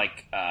sort of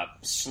like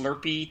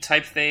Slurpee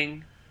type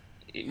thing.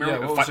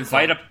 Remember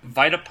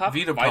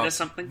Vita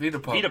something? Vita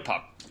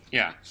Pup.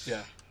 Yeah.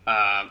 Yeah.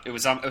 It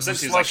was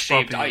essentially like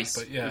shaved puppy, ice.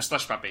 But yeah. It was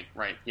slush puppy,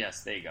 right?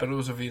 Yes, there you go. But it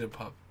was a Vita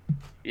Pup.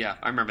 Yeah,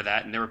 I remember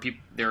that, and there were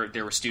people.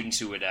 There were students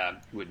who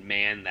would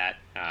man that.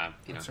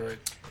 That's right.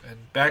 And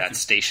that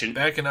station.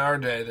 Back in our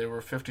day, they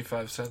were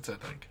 55 cents, I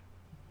think.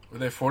 Were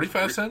they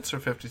 45 cents or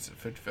 55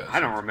 cents? I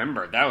don't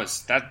remember.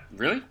 That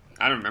really?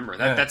 I don't remember.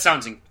 That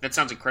sounds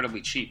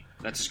incredibly cheap.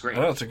 That's just great.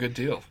 Oh, it's a good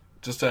deal.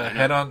 Just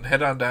head on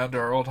down to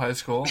our old high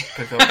school,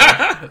 pick up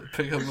a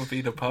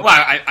Vita Pup.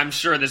 Well, I'm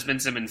sure there's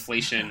been some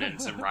inflation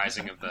and some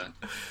rising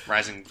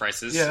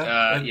prices.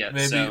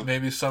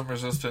 Maybe some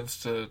resistance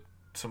to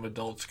some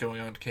adults going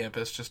on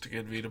campus just to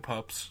get Vita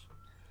Pups.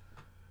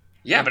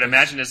 Yeah, but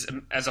imagine as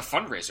a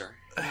fundraiser.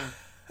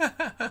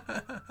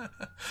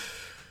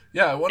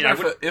 Yeah, I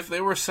wonder if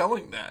they were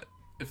selling that.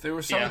 If they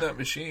were selling that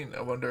machine,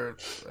 I wonder.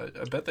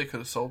 I bet they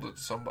could have sold it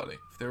to somebody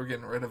if they were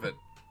getting rid of it.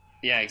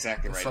 Yeah,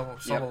 exactly right.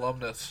 Some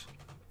alumnus.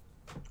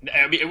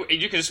 I mean,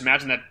 you could just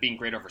imagine that being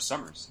great over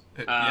summers.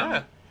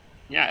 Yeah,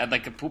 at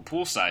like a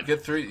poolside.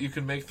 You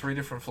can make 3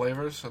 different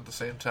flavors at the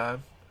same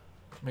time.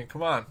 I mean,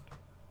 come on.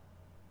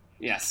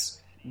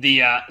 Yes.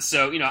 I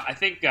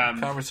think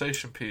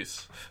conversation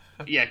piece.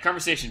 Yeah,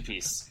 conversation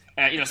piece.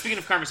 Speaking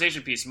of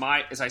conversation piece,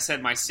 as I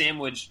said, my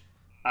sandwich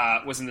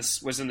was in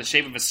the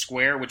shape of a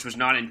square, which was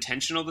not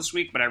intentional this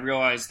week, but I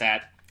realized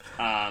that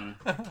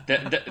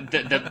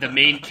the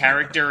main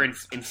character in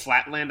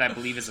Flatland, I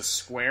believe, is a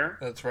square.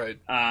 That's right.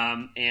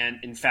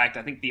 And in fact,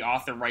 I think the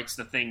author writes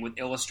the thing with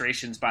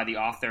illustrations by the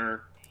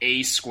author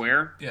A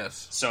Square.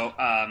 Yes. So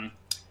I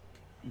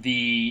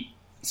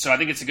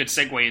think it's a good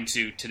segue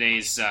into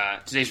today's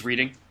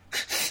reading.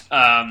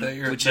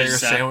 Your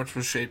sandwich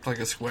was shaped like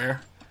a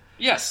square.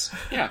 Yes.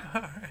 Yeah.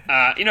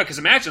 Because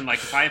imagine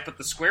if I had put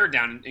the square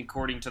down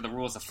according to the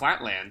rules of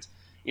Flatland.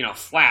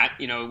 Flat,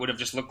 it would have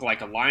just looked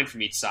like a line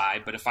from each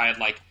side. But if I had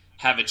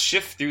have it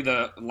shift through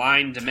the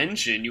line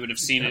dimension, you would have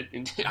seen it.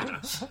 I don't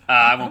know.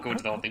 I won't go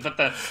into the whole thing, but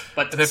and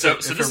if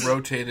it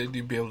rotated,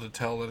 you'd be able to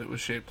tell that it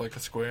was shaped like a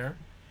square.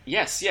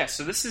 Yes.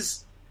 So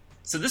this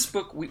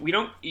book, we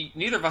don't.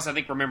 Neither of us, I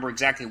think, remember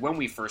exactly when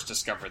we first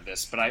discovered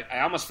this, but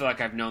I almost feel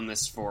like I've known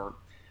this for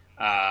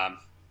as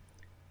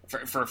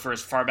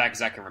far back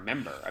as I can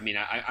remember. I mean,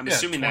 I'm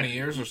assuming 20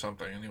 years or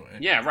something. Anyway.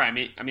 Yeah,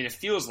 right. I mean, it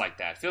feels like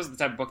that. It feels like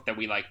the type of book that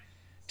we like.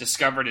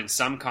 Discovered in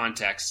some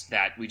context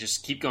that we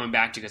just keep going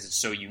back to because it's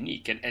so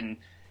unique. And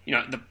you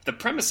know, the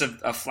premise of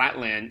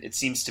Flatland, it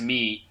seems to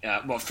me,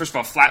 well, first of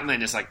all,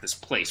 Flatland is like this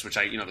place, which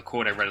the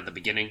quote I read at the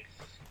beginning,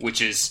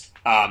 which is,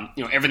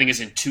 everything is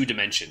in 2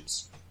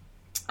 dimensions.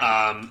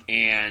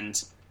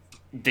 And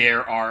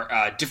there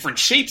are different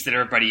shapes that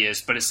everybody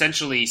is, but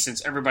essentially,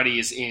 since everybody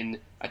is in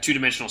a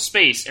 2-dimensional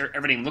space,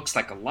 everything looks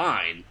like a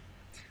line.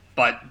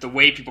 But the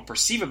way people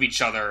perceive of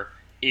each other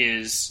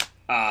is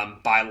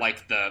by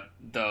like the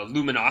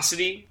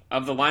luminosity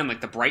of the line,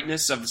 like the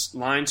brightness of the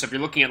line. So if you're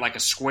looking at like a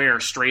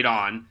square straight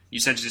on, you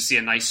essentially just see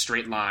a nice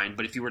straight line.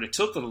 But if you were to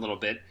tilt it a little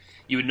bit,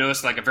 you would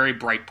notice like a very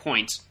bright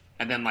point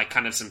and then like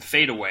kind of some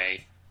fade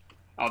away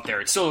out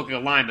there. It's still looking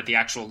like a line, but the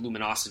actual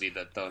luminosity,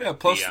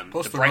 plus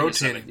the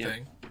rotating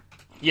thing.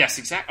 Yes,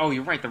 exactly. Oh,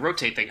 you're right. The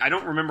rotate thing. I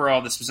don't remember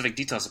all the specific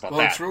details about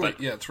that.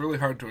 It's really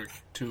hard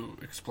to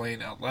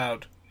explain out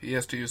loud. He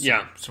has to use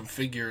some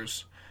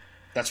figures.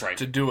 That's right.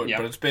 To do it, yep.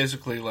 But it's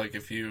basically like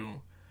if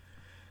you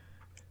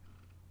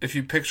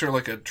picture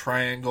like a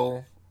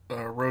triangle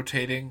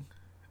rotating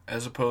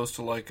as opposed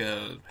to like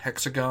a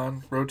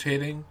hexagon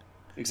rotating.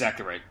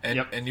 Exactly right.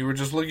 And you were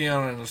just looking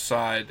on the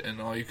side,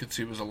 and all you could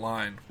see was a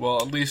line. Well,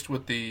 at least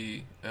with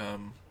the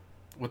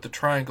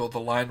triangle, the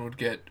line would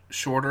get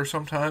shorter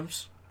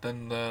sometimes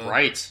than the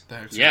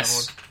hexagon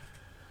would.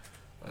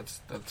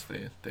 That's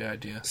the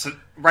idea. So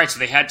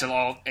they had to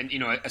all, and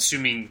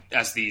assuming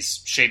as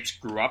these shapes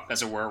grew up,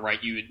 as it were,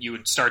 right, you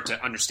would start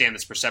to understand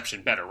this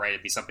perception better, right?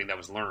 It'd be something that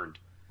was learned.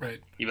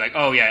 Right. You'd be like,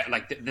 oh yeah,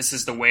 like this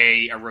is the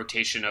way a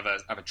rotation of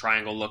a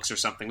triangle looks, or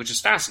something, which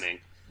is fascinating.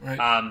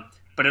 Right.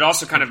 But it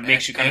also kind of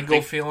makes you kind of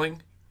think,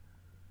 feeling.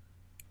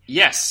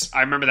 Yes,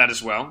 I remember that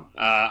as well.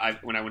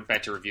 When I went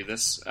back to review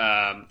this,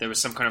 there was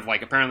some kind of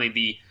like,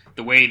 apparently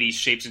the way these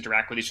shapes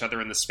interact with each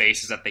other in the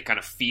space is that they kind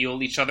of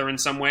feel each other in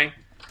some way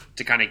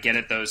to kind of get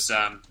at those.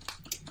 So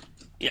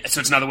it's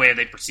another way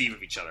they perceive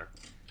of each other.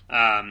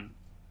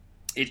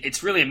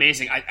 It's really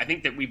amazing. I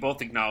think that we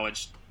both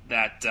acknowledged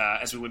that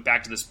as we went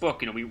back to this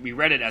book, we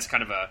read it as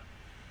kind of a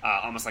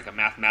almost like a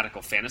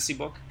mathematical fantasy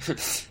book,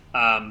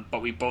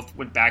 but we both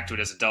went back to it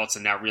as adults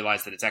and now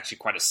realize that it's actually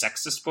quite a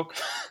sexist book.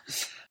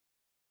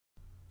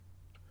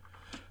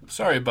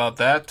 Sorry about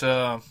that.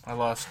 I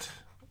lost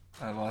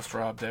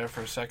Rob there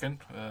for a second.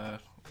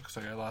 Looks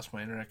like I lost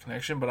my internet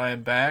connection, but I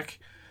am back.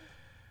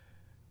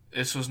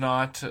 This was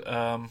not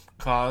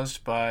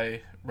caused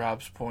by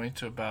Rob's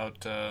point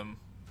about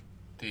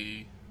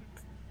the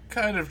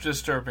kind of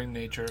disturbing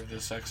nature of the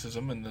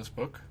sexism in this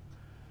book.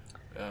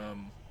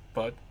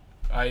 But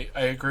I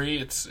agree.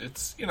 It's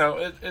it's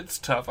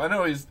tough. I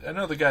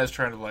know the guy's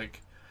trying to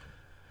like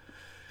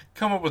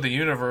come up with a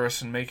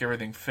universe and make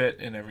everything fit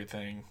and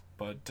everything,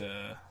 but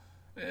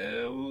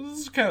it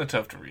was kind of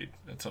tough to read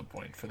at some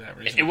point for that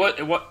reason. It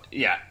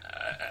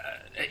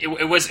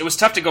was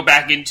tough to go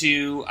back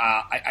into.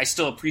 I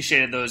still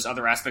appreciated those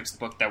other aspects of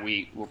the book that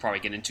we will probably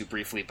get into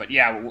briefly. But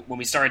yeah, when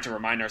we started to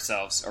remind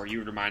ourselves, or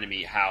you reminded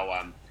me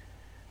how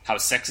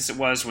sexist it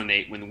was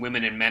when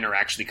women and men are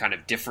actually kind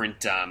of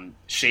different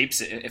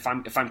shapes. If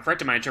I'm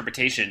correct in my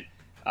interpretation,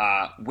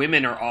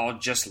 women are all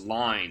just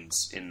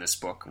lines in this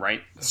book,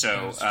 right?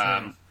 So,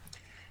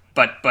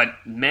 but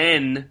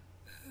men,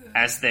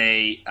 as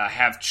they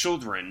have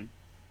children,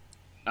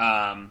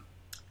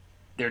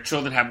 their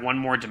children have one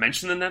more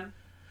dimension than them.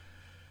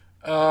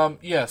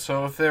 Yeah.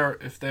 So if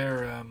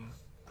they're an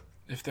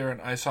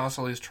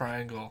isosceles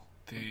triangle,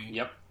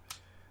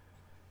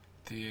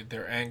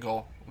 their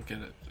angle will get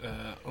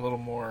a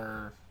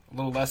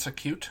little less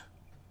acute.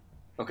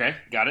 Okay,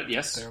 got it.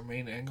 Yes, their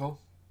main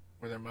angle,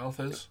 where their mouth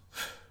is.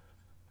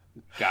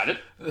 Got it.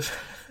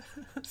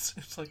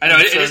 It's like I know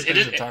it is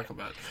to talk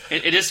about.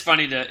 It is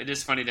funny to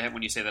have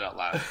when you say that out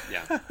loud.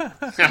 Yeah.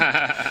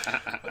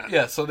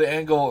 Yeah. So the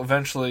angle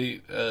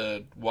eventually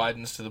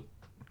widens to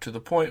the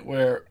point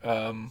where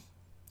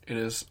it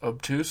is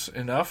obtuse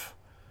enough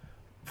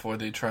for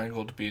the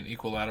triangle to be an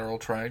equilateral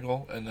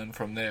triangle, and then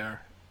from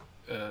there,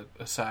 a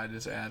side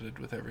is added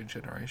with every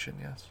generation.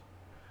 Yes.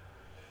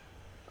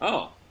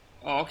 Oh,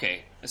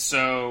 okay.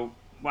 So,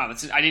 wow,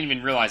 I didn't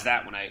even realize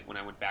that when I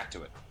went back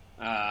to it.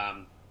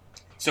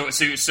 So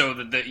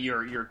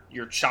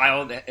your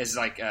child is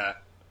like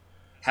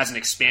has an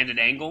expanded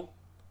angle.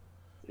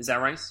 Is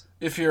that right?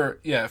 If you're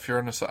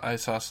in an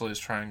isosceles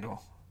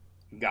triangle.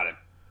 Got it.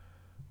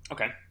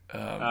 Okay.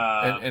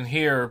 And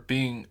here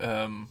being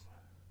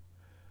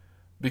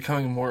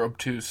becoming more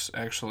obtuse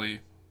actually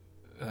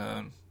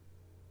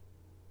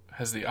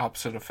has the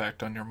opposite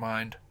effect on your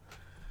mind.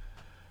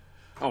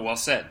 Oh, well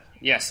said.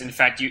 Yes, in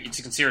fact,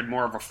 it's considered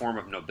more of a form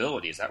of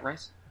nobility. Is that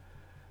right?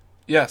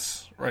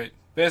 Yes, right.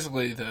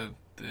 basically the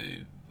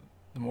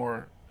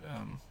more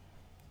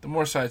the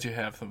more sides you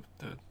have,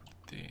 the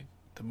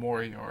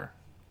more your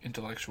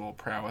intellectual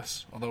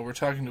prowess. Although we're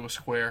talking to a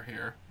square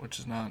here, which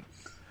is not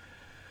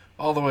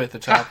all the way at the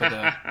top of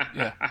the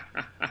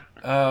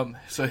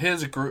So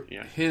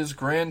his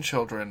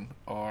grandchildren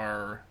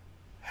are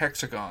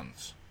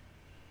hexagons.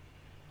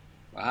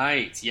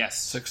 Right.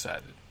 Yes.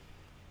 6-sided.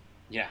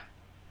 Yeah.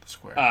 The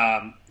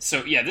square.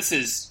 So yeah, this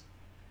is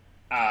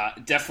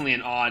definitely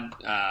an odd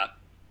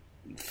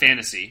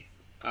fantasy,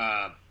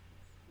 but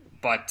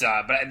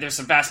there's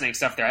some fascinating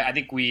stuff there. I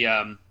think we,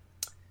 and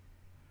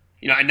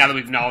now that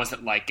we've acknowledged that,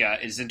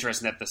 it's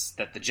interesting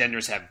that the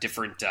genders have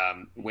different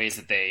ways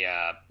that they,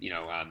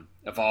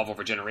 evolve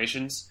over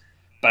generations.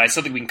 But I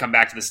still think we can come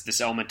back to this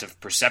element of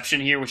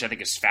perception here, which I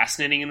think is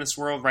fascinating in this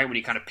world, right? When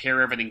you kind of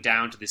pare everything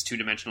down to this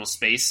two-dimensional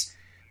space,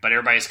 but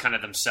everybody's kind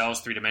of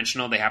themselves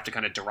three-dimensional, they have to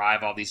kind of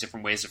derive all these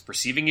different ways of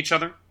perceiving each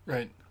other.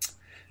 Right.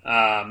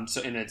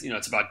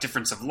 It's about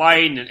difference of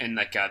light and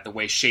the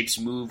way shapes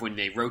move when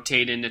they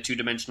rotate into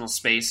two-dimensional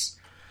space.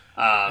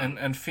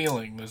 And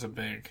feeling is a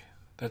big...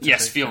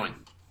 Yes, feeling.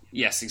 Thing.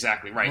 Yes,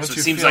 exactly, right. Once so it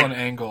you seems feel like an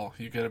angle,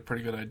 you get a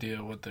pretty good idea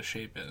of what the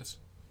shape is.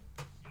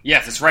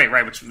 Yes, that's right,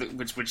 which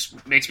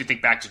makes me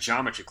think back to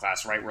geometry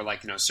class, right,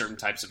 where certain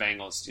types of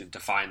angles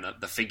define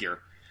the figure,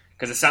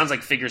 because it sounds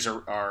like figures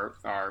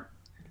are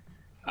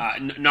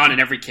not in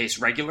every case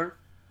regular.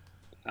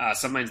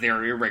 Sometimes they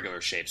are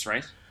irregular shapes,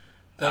 right?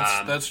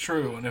 That's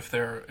true, and if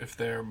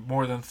they're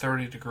more than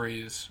 30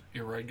 degrees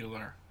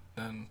irregular,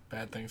 then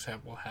bad things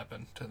will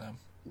happen to them.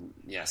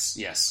 Yes.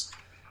 It's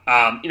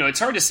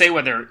hard to say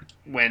whether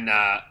when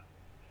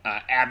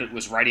Abbott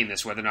was writing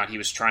this, whether or not he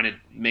was trying to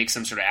make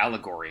some sort of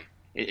allegory.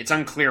 It's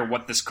unclear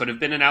what this could have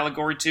been an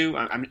allegory to.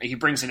 He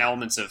brings in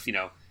elements of,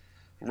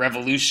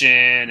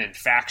 revolution and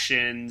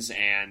factions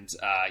and,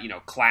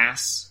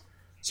 class.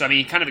 So,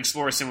 he kind of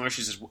explores similar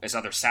issues as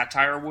other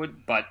satire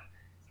would, but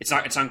it's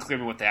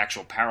unclear what the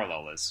actual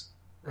parallel is.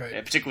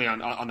 Right. Particularly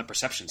on the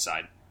perception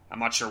side. I'm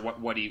not sure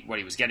what he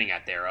was getting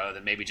at there, other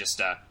than maybe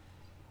just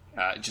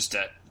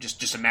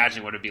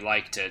imagining what it would be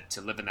like to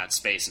live in that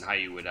space and how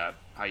you would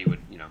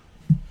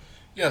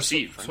Yeah,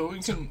 perceive. So we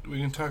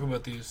can talk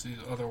about these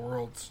other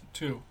worlds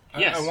too.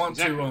 Yes, I want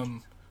exactly.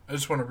 to. I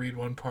just want to read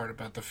one part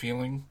about the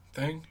feeling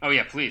thing. Oh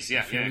yeah, please.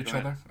 Yeah, feel each go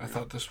ahead. other. I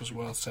thought this was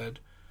well said.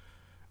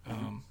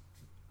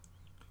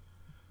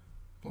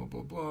 Blah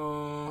blah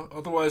blah.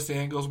 Otherwise, the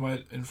angles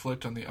might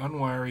inflict on the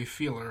unwary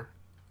feeler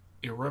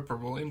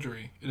irreparable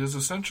injury. It is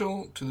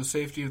essential to the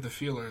safety of the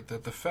feeler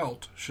that the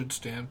felt should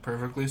stand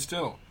perfectly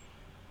still.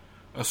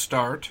 A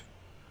start,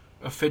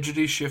 a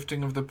fidgety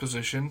shifting of the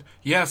position,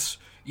 yes,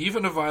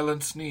 even a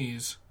violent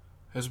sneeze,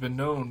 has been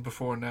known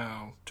before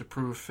now to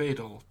prove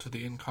fatal to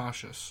the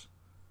incautious,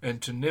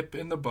 and to nip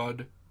in the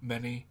bud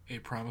many a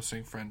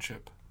promising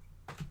friendship.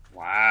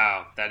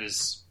 Wow, that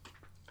is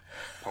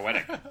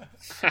poetic.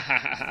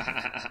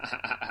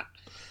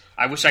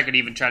 I wish I could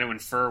even try to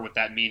infer what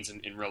that means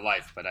in real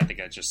life, but I think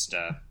I just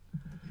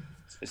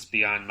it's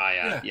beyond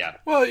my yeah.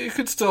 Well, you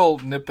could still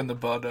nip in the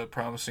bud a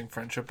promising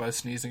friendship by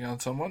sneezing on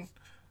someone.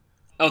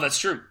 Oh, that's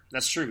true.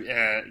 That's true.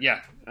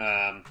 Yeah.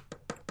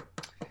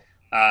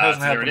 Hasn't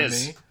happened there it to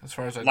is. me, as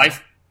far as I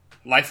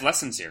Life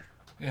lessons here.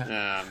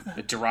 Yeah.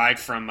 Derived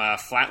from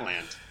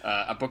Flatland,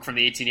 a book from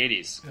the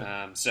 1880s.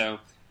 Yeah.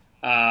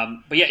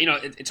 But yeah,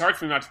 it's hard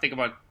for me not to think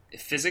about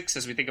physics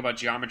as we think about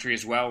geometry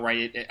as well,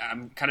 right?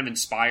 I'm kind of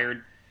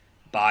inspired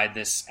by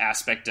this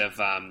aspect of,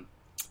 how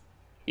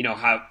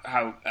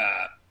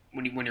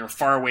when you're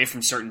far away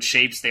from certain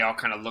shapes, they all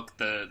kind of look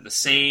the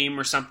same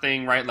or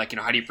something, right? Like,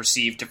 how do you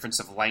perceive difference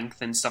of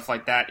length and stuff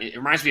like that? It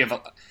reminds me of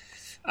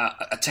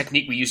a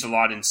technique we use a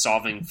lot in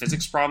solving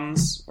physics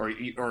problems,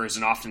 or is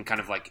an often kind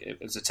of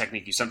it's a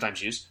technique you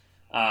sometimes use,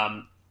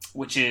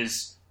 which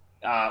is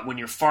when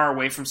you're far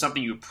away from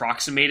something, you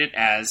approximate it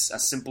as a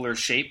simpler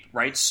shape,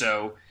 right?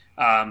 So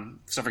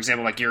for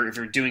example, if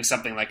you're doing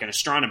something like in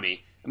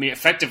astronomy,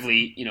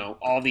 effectively,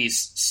 all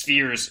these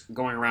spheres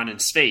going around in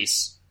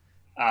space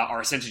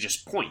are essentially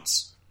just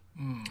points,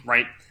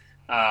 right?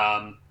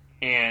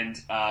 And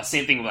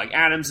same thing with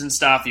atoms and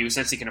stuff. You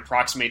essentially can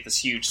approximate this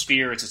huge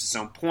sphere. It's just its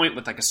own point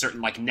with a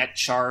certain net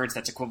charge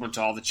that's equivalent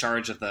to all the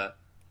charge of the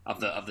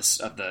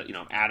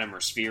atom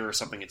or sphere or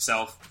something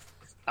itself.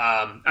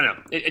 I don't know.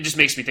 It just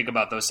makes me think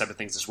about those type of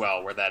things as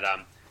well, where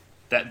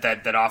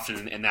that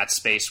often in that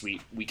space we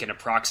can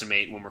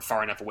approximate when we're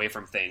far enough away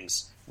from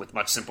things with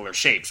much simpler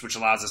shapes, which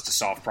allows us to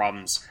solve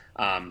problems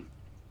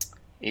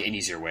in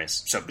easier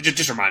ways. So it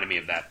just reminded me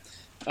of that.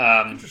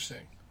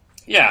 Interesting.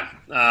 Yeah,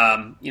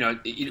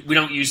 we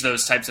don't use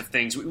those types of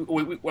things.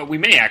 We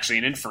may actually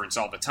in inference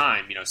all the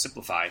time,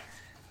 simplify,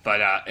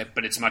 but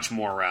it's much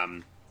more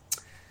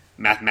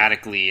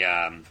mathematically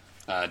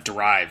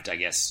derived, I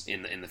guess,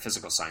 in the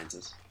physical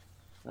sciences.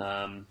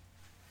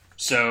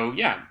 So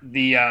yeah,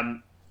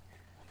 the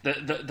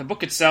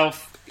book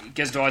itself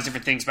gets to all these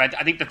different things, but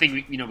I think the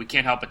thing we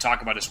can't help but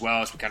talk about as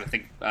well is we kind of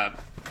think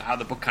how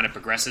the book kind of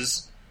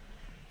progresses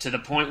to the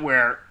point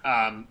where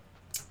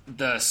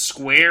the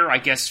square, I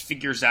guess,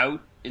 figures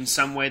out in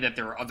some way that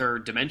there are other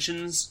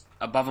dimensions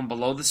above and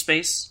below the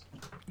space.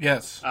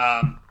 Yes.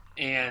 I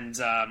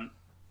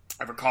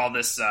recall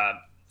this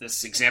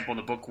example in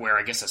the book where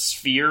I guess a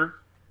sphere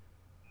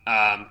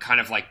kind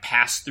of like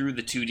passed through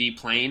the 2D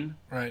plane.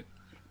 Right.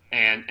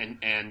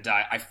 And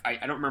I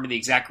don't remember the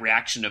exact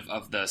reaction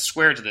of the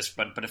square to this,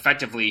 but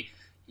effectively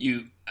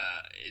you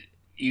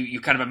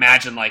kind of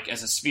imagine like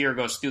as a sphere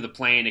goes through the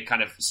plane, it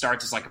kind of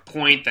starts as like a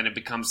point, then it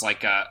becomes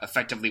like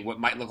effectively what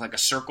might look like a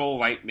circle,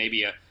 right?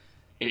 Maybe it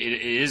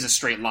is a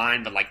straight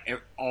line, but like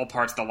all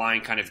parts of the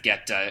line kind of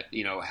get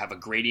have a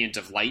gradient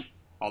of light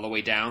all the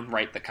way down,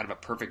 right? The kind of a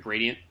perfect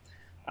gradient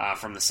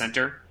from the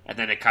center, and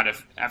then it kind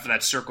of after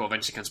that circle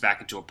eventually comes back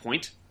into a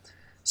point.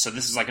 So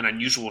this is like an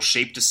unusual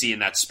shape to see in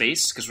that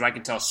space, because what I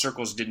can tell,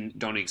 circles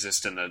don't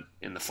exist in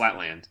the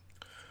flatland.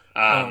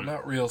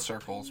 Not real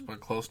circles,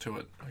 but close to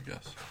it, I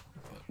guess.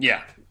 But.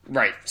 Yeah,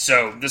 right.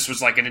 So this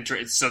was like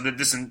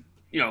this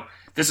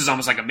is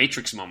almost like a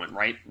Matrix moment,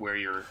 right, where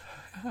you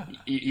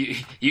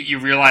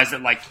realize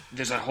that like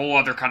there's a whole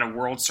other kind of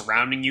world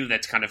surrounding you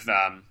that's kind of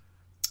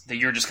that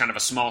you're just kind of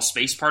a small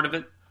space part of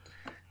it.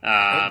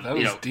 That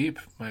was deep,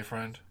 my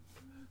friend.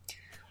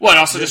 Well, it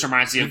also just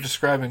reminds you of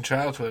describing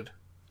childhood.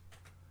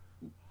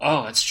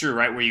 Oh, that's true,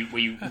 right? Where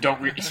you don't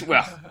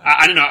well,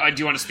 I don't know. Do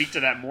you want to speak to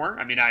that more?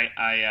 I mean,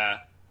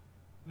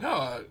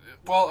 No.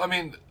 Well, I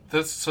mean,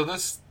 this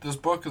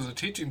book is a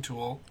teaching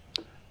tool,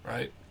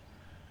 right?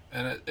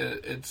 And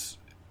it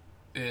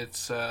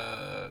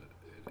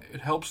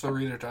helps the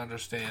reader to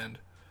understand,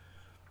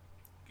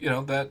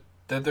 that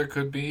there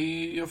could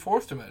be a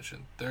fourth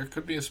dimension. There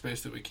could be a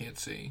space that we can't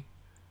see,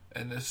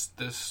 and this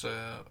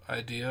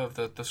idea of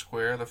the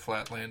square, the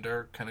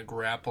flatlander, kind of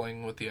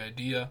grappling with the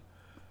idea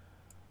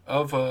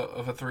of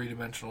a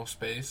three-dimensional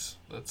space.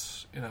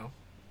 That's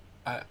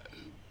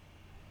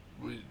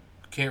we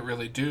can't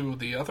really do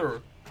the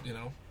other,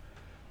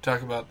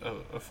 talk about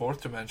a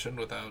fourth dimension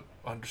without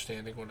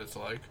understanding what it's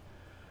like.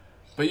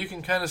 But you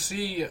can kind of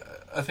see,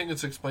 I think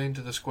it's explained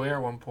to the square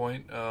at one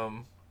point.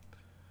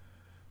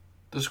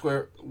 The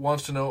square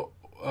wants to know,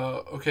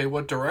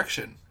 what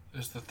direction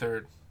is the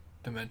third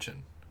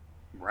dimension?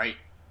 Right.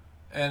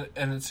 And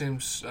it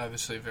seems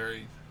obviously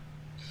very,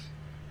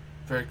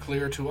 very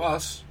clear to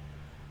us.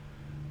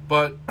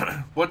 But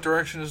what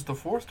direction is the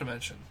fourth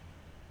dimension?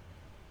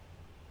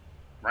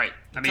 Right.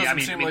 It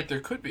doesn't seem like there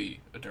could be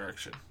a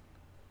direction.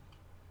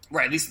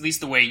 Right. At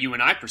least the way you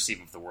and I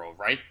perceive of the world,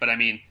 right? But I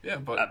mean, yeah.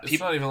 But it's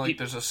not even like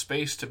there's a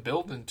space to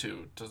build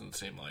into. It doesn't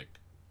seem like.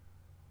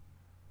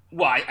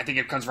 Well, I think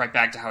it comes right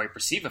back to how we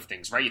perceive of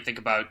things, right? You think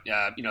about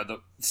the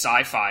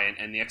sci-fi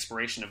and the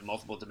exploration of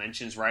multiple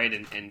dimensions, right?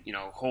 And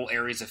whole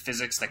areas of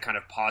physics that kind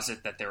of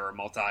posit that there are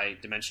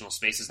multi-dimensional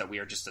spaces that we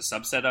are just a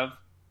subset of.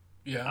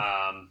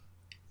 Yeah.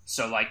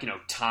 So, like,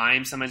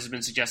 time sometimes has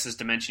been suggested as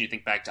dimension. You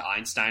think back to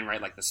Einstein,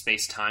 right? Like the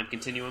space-time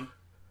continuum.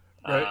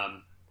 Right.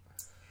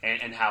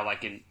 And how,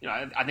 like,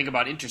 I think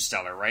about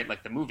Interstellar, right?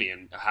 Like the movie,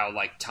 and how,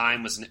 like,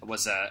 time was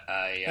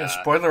yeah,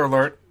 spoiler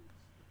alert.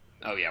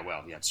 Oh, yeah,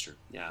 well, yeah, it's true.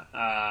 Yeah.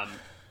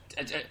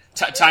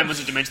 Time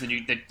was a dimension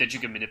that you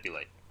can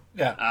manipulate.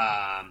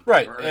 Yeah.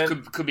 Right. Or it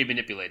could be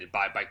manipulated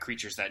by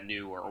creatures that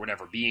knew, or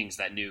whatever, beings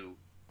that knew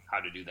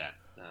how to do that.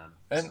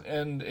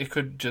 And it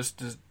could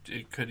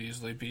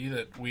easily be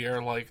that we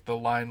are like the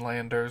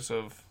linelanders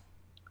of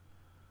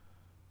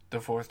the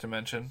fourth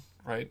dimension,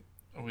 right?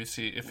 We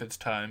see, if it's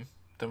time,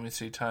 then we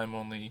see time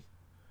only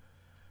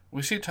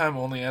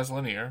as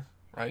linear,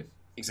 right?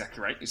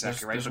 Exactly right.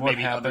 There's But what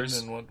maybe happened others...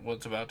 and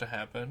what's about to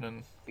happen,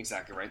 and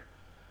exactly right.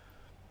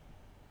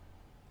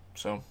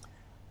 So,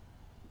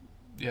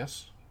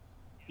 yes.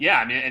 Yeah,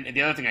 I mean, and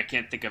the other thing I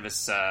can't think of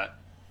is I'm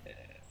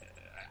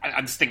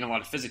just thinking a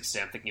lot of physics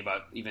today. I'm thinking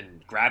about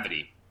even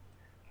gravity.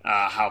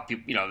 How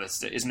people,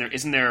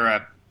 isn't there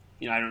I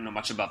don't know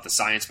much about the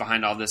science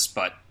behind all this,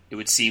 but it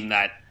would seem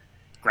that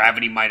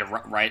gravity might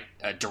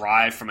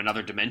derive from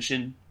another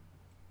dimension,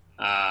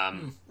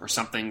 or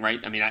something,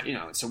 right? I mean,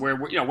 so where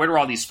do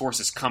all these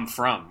forces come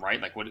from, right?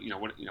 Like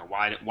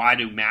why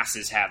do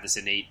masses have this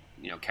innate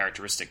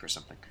characteristic or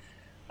something?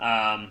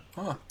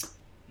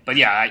 But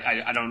yeah,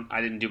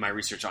 I didn't do my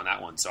research on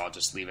that one, so I'll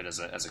just leave it as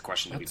a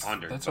question to be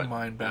pondered. That's a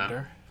mind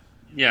bender.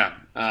 Yeah.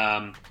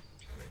 I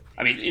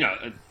mean,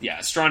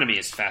 astronomy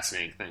is a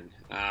fascinating thing.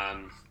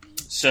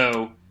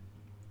 So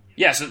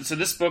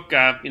this book,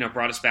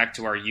 brought us back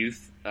to our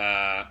youth.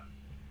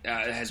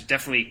 Has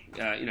definitely,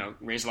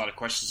 raised a lot of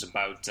questions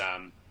about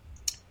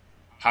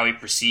how we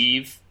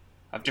perceive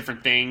of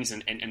different things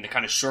and the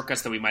kind of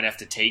shortcuts that we might have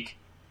to take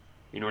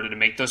in order to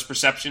make those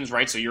perceptions,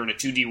 right? So you're in a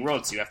 2D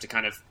world, so you have to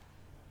kind of,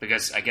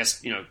 because I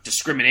guess,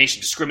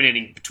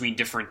 discriminating between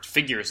different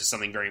figures is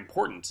something very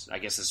important, I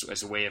guess,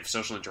 as a way of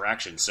social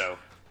interaction. So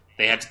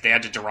they had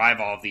to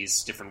derive all of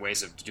these different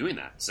ways of doing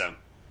that. So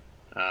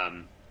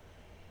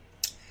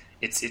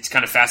it's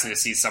kind of fascinating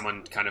to see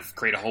someone kind of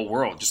create a whole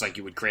world, just like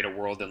you would create a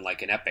world in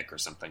like an epic or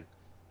something.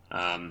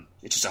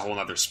 It's just a whole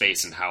other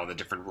space and how the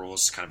different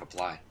rules kind of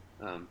apply.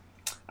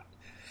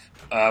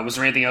 Was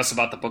there anything else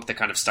about the book that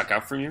kind of stuck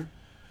out for you?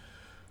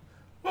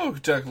 Well, we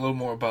could talk a little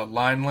more about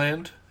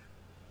Lineland.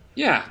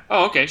 Yeah.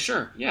 Oh, okay,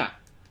 sure. Yeah.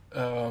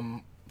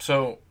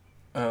 So,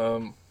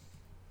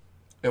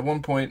 at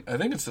one point, I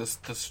think it's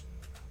this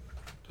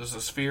does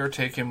the sphere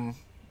take him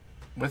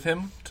with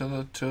him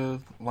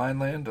to Line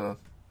Land,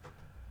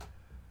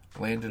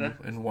 land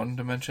in one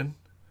dimension?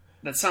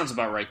 That sounds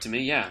about right to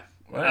me. Yeah.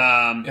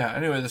 Right. Yeah.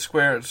 Anyway, the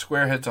square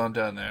heads on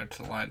down there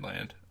to Line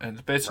Land, and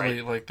it's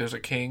basically like there's a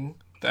king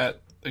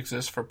that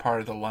exists for part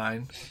of the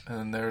line,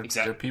 and there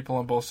are people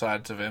on both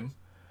sides of him.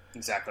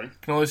 Exactly. You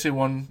can only see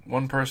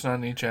one person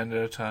on each end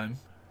at a time.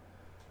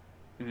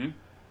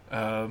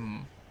 Mm-hmm.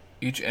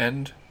 Each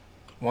end,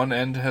 one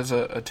end has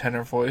a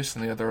tenor voice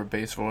and the other a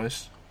bass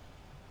voice.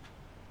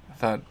 I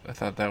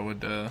thought that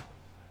would.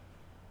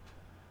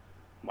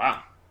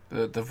 Wow.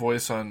 The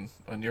voice on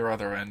your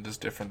other end is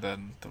different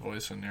than the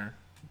voice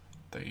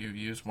that you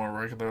use more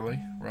regularly,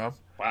 Rob.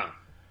 Wow.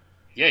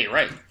 Yeah, you're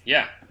right.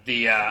 Yeah.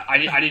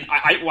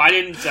 I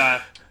didn't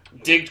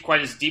dig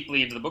quite as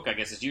deeply into the book, I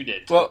guess, as you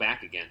did. To go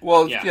back again.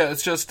 Well, yeah,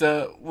 it's just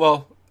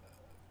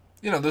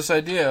this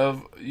idea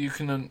of you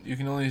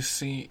can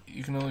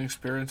only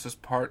experience this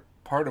part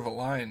of a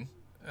line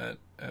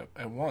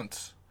at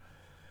once,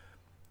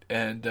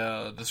 and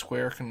the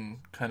square can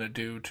kind of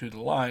do to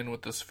the line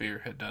what the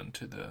sphere had done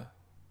to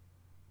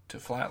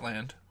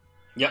Flatland.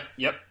 Yep.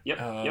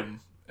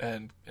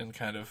 And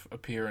kind of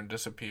appear and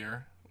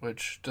disappear,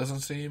 which doesn't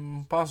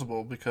seem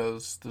possible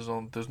because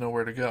there's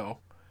nowhere to go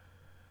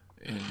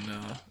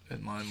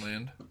in Line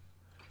Land.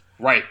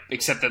 Right,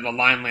 except that the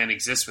Line Land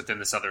exists within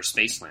this other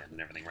space land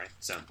and everything, right?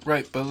 So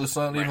right, but it's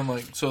not even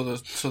like so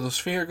the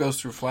sphere goes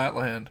through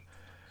Flatland,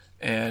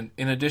 and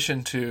in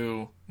addition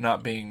to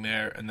not being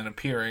there and then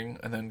appearing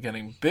and then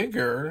getting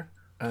bigger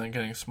and then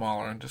getting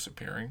smaller and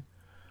disappearing.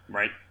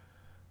 Right.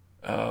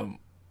 Well,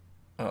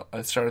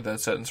 I started that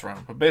sentence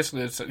wrong, but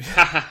basically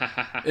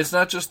it's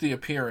not just the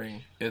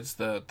appearing; it's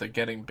the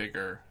getting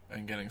bigger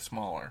and getting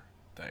smaller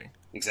thing.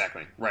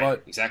 Exactly.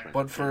 Right. Exactly.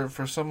 But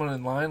for someone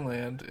in Line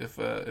Land, if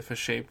a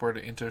shape were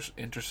to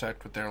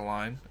intersect with their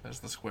line,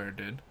 as the square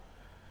did,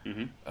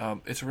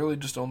 it's really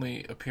just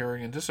only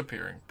appearing and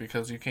disappearing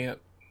because you can't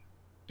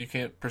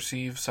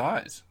perceive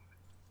size.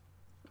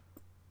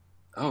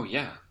 Oh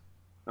yeah.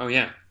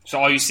 So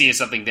all you see is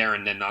something there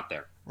and then not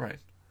there. Right.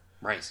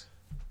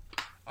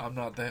 I'm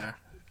not there.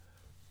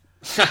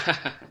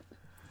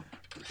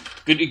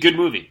 Good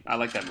movie. I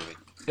like that movie.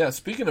 Yeah.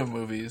 Speaking of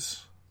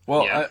movies,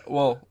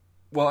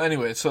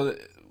 anyway, so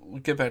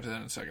we'll get back to that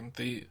in a second.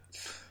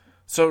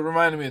 So it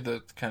reminded me of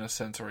the kind of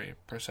sensory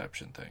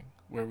perception thing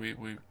where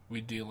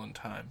we deal in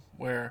time,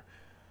 where,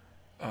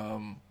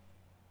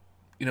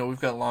 we've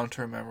got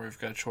long-term memory, we've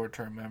got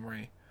short-term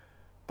memory,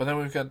 but then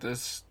we've got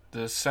this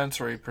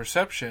sensory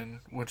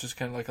perception, which is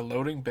kind of like a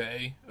loading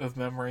bay of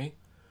memory,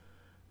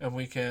 and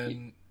we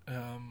can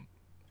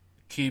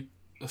keep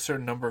a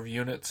certain number of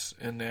units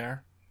in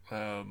there.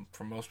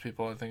 For most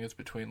people, I think it's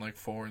between like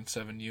 4 and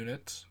 7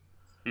 units.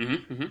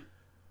 Mm-hmm.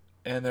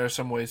 And there are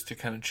some ways to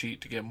kind of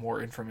cheat to get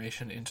more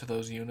information into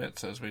those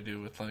units, as we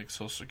do with like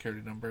social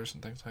security numbers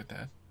and things like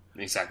that.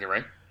 Exactly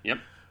right. Yep.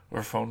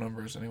 Or phone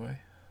numbers, anyway.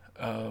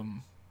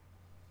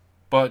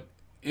 But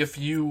if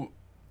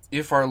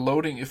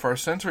our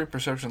sensory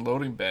perception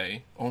loading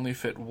bay only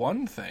fit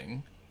one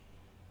thing,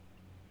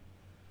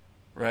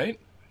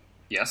 right?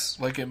 Yes.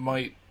 Like it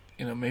might,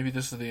 maybe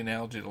this is the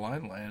analogy to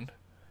Line Land.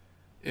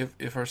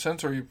 If our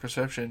sensory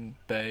perception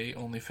bay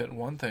only fit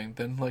one thing,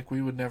 then like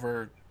we'd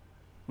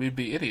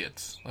be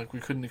idiots. Like we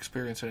couldn't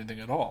experience anything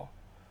at all.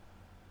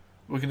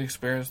 We can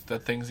experience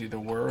that things either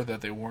were or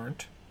that they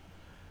weren't.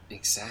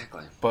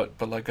 Exactly.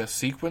 But like a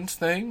sequence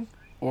thing,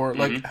 or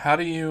like how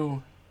do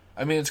you?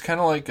 I mean, it's kind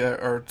of like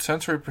our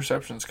sensory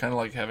perception is kind of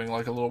like having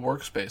like a little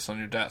workspace on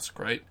your desk,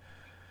 right?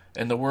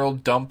 And the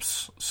world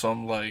dumps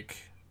some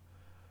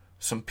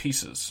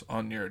pieces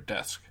on your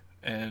desk,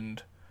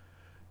 and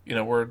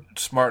we're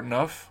smart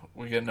enough,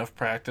 we get enough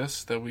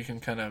practice that we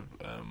can kind of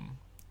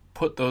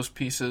put those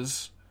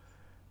pieces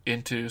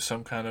into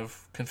some kind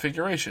of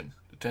configuration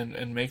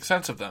and make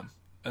sense of them.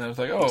 And then it's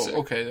like,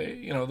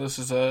 okay, this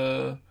is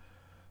a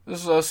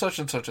such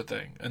and such a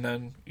thing, and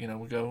then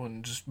we go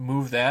and just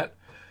move that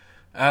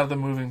out of the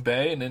moving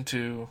bay and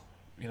into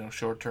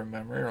short-term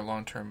memory or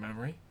long-term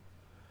memory.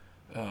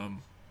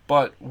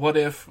 But what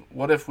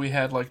if we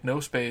had like no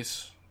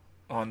space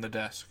on the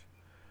desk?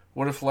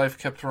 What if life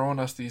kept throwing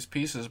us these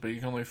pieces, but you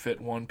can only fit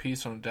one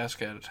piece on a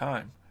desk at a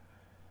time?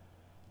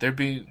 There'd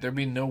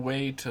be no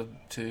way to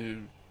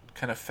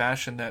kind of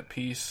fashion that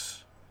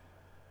piece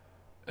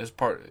as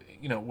part,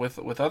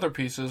 with other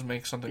pieces,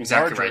 make something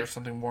larger,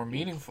 something more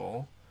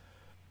meaningful.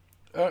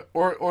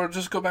 Or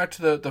just go back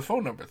to the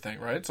phone number thing,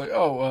 right? It's like,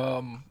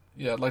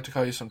 I'd like to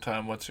call you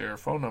sometime. What's your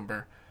phone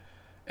number?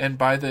 And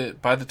by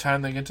the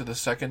time they get to the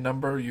second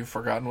number, you've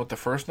forgotten what the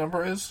first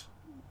number is.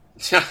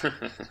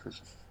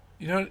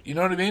 You know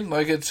what I mean?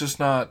 Like it's just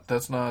not.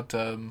 That's not.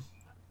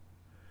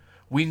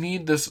 We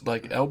need this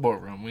like elbow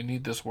room. We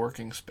need this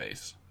working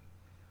space.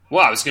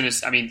 Well, what came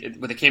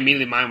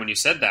immediately to mind when you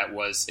said that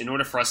was, in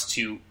order for us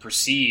to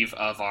perceive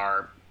of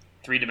our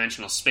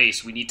three-dimensional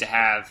space, we need to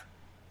have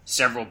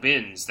several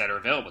bins that are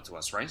available to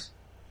us, right?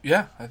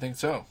 Yeah, I think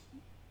so.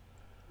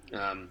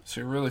 Um,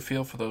 So you really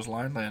feel for those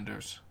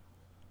Linelanders.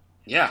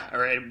 yeah,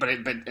 but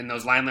and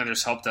those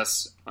Linelanders helped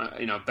us,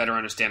 better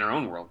understand our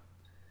own world.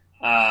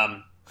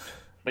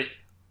 But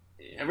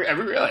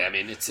really, I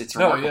mean, it's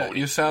No, remarkable. yeah,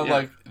 you sound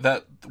like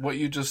that. What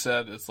you just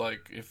said, it's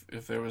like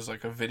if there was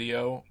like a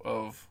video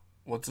of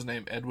what's his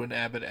name, Edwin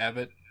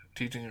Abbott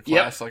teaching a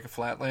class like a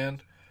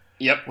Flatland.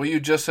 Yep. What you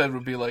just said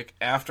would be like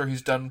after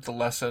he's done with the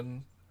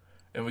lesson,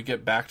 and we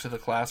get back to the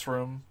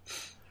classroom.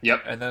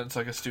 Yep. And then it's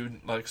like a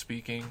student like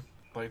speaking,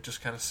 like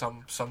just kind of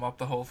sum up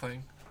the whole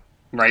thing.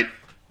 Right.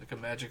 Like a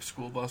magic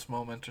school bus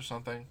moment or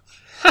something.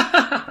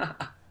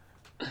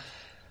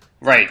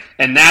 Right,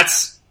 and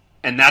that's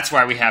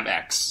why we have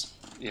X.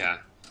 Yeah.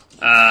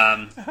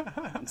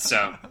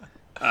 So.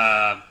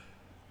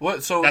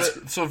 What?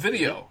 So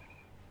video.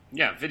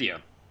 Yeah,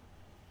 video.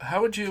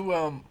 How'd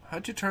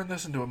you turn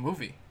this into a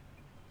movie?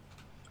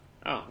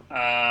 Oh.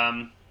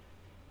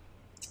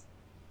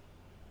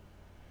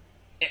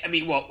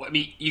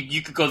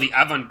 You could go the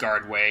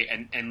avant-garde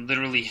way and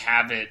literally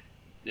have it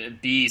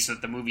be so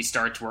that the movie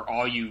starts where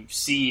all you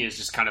see is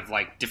just kind of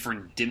like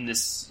different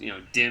dimness,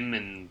 dim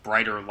and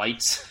brighter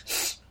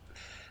lights.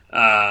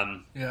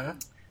 Yeah.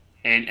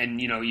 And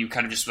you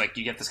kind of just like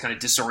you get this kind of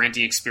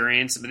disorienting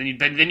experience, but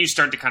then you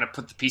start to kind of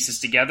put the pieces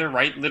together,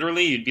 right?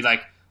 Literally, you'd be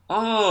like,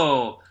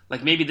 oh,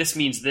 like maybe this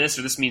means this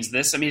or this means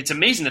this. I mean, it's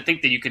amazing to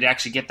think that you could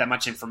actually get that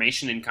much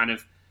information in kind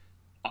of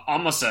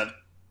almost a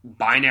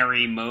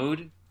binary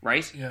mode,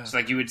 right? Yeah. So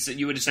like you would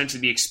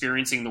essentially be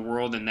experiencing the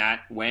world in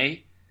that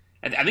way.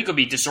 And I think it would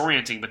be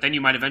disorienting, but then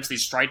you might eventually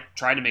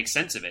try to make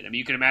sense of it. I mean,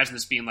 you can imagine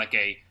this being like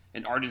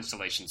an art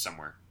installation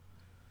somewhere.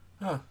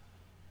 Huh.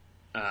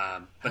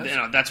 But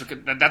that's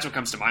what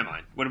comes to my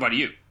mind. What about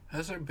you?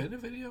 Has there been a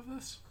video of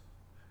this?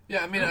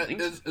 Yeah, I mean, so.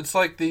 it's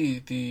like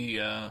the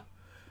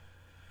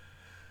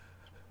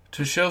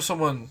to show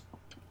someone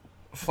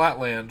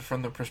Flatland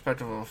from the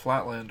perspective of a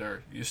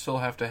Flatlander, you still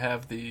have to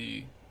have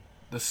the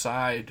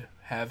side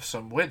have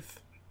some width.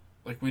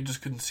 Like we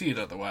just couldn't see it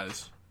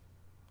otherwise.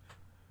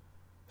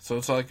 So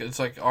it's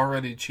like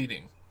already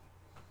cheating.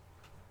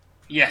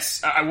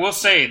 Yes, I will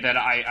say that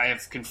I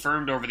have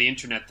confirmed over the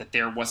internet that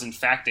there was in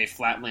fact a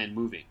Flatland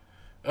movie.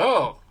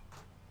 Oh.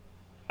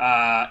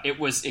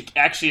 It's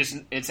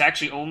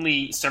actually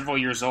only several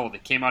years old.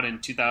 It came out in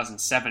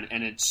 2007,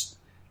 and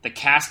the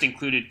cast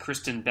included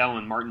Kristen Bell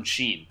and Martin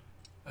Sheen.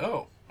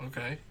 Oh,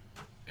 okay,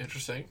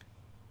 interesting.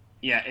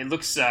 Yeah, it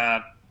looks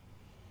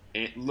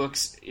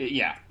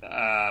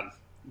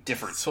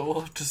different. So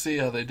we'll have to see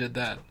how they did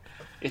that.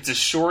 It's a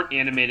short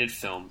animated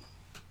film.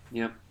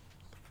 Yep.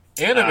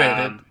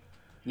 Animated.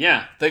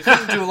 Yeah. They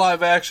couldn't do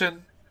live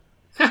action.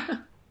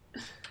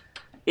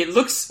 It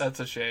looks. That's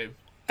a shame.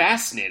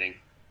 Fascinating.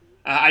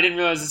 I didn't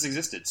realize this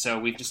existed, so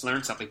we've just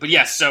learned something. But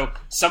yes, so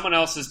someone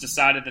else has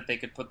decided that they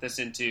could put this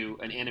into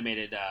an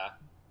animated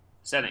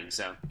setting.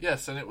 So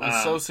yes, and it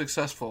was so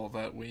successful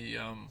that we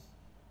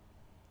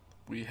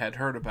had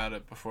heard about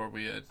it before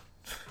we had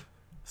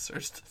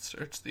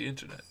searched the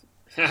internet.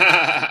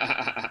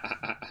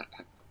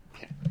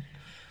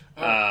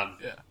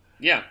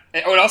 Yeah.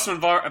 It also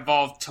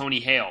involved Tony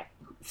Hale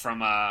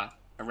from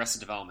Arrested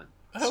Development.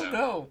 Oh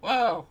no!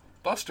 Wow,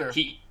 Buster.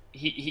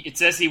 It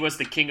says he was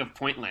the king of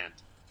Pointland.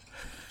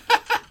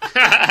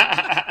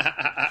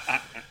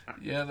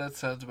 Yeah, that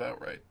sounds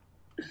about right.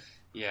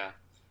 Yeah.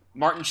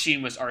 Martin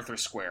Sheen was Arthur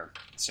Square,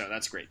 so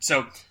that's great.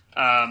 So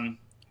I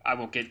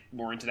won't get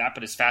more into that,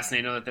 but it's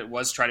fascinating to know that it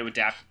was tried to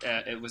adapt.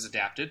 It was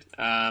adapted,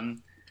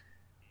 and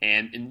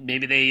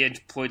maybe they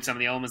employed some of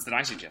the elements that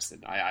I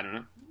suggested. I don't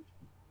know.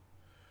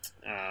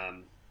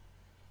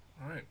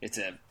 All right.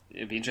 It'd be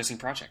an interesting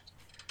project.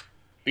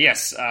 But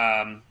yes.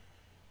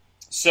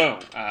 So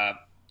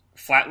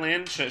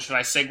Flatland. Should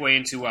I segue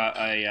into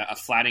a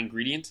flat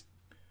ingredient?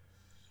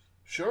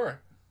 Sure.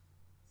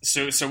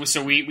 So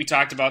we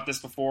talked about this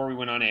before we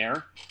went on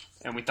air,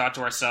 and we thought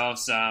to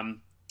ourselves,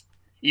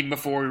 even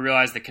before we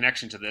realized the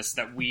connection to this,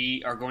 that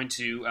we are going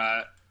to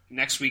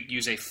next week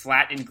use a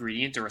flat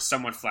ingredient or a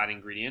somewhat flat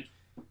ingredient,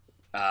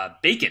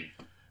 bacon.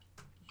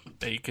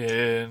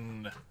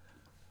 Bacon.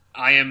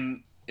 I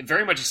am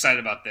very much excited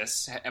about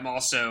this. I'm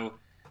also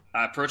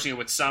approaching it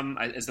with some,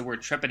 as the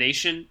word,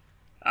 trepidation,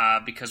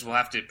 because we'll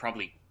have to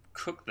probably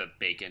cook the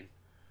bacon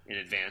in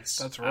advance.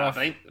 That's rough.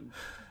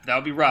 That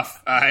would be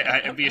rough.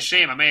 It'd be a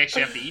shame. I may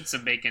actually have to eat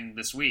some bacon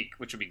this week,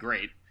 which would be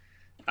great.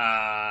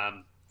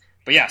 But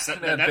yes, that's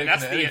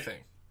the anything.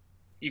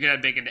 You can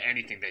add bacon to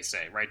anything, they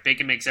say, right?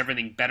 Bacon makes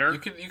everything better. You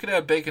can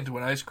add bacon to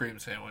an ice cream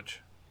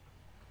sandwich.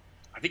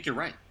 I think you're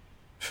right.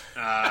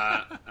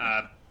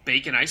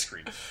 Bacon ice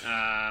cream.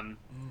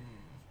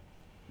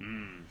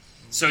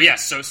 So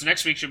yes, so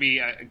next week should be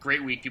a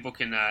great week. People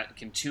can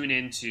tune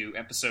in to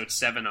episode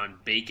 7 on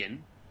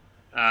bacon,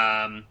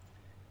 and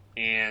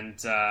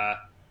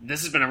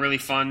this has been a really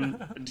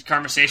fun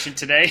conversation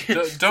today.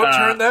 Don't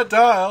turn that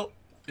dial.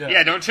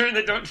 Yeah, don't turn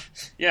the don't.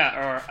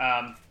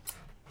 Yeah,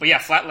 but yeah,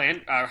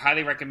 Flatland. I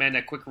highly recommend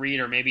a quick read,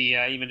 or maybe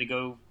even to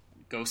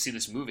go see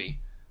this movie,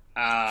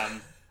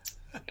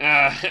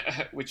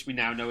 which we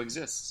now know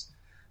exists.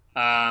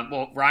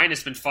 Well, Ryan,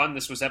 it's been fun.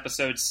 This was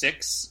episode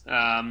 6,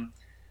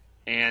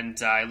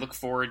 and I look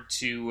forward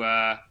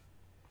to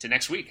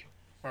next week.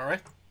 All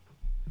right.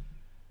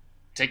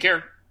 Take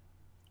care.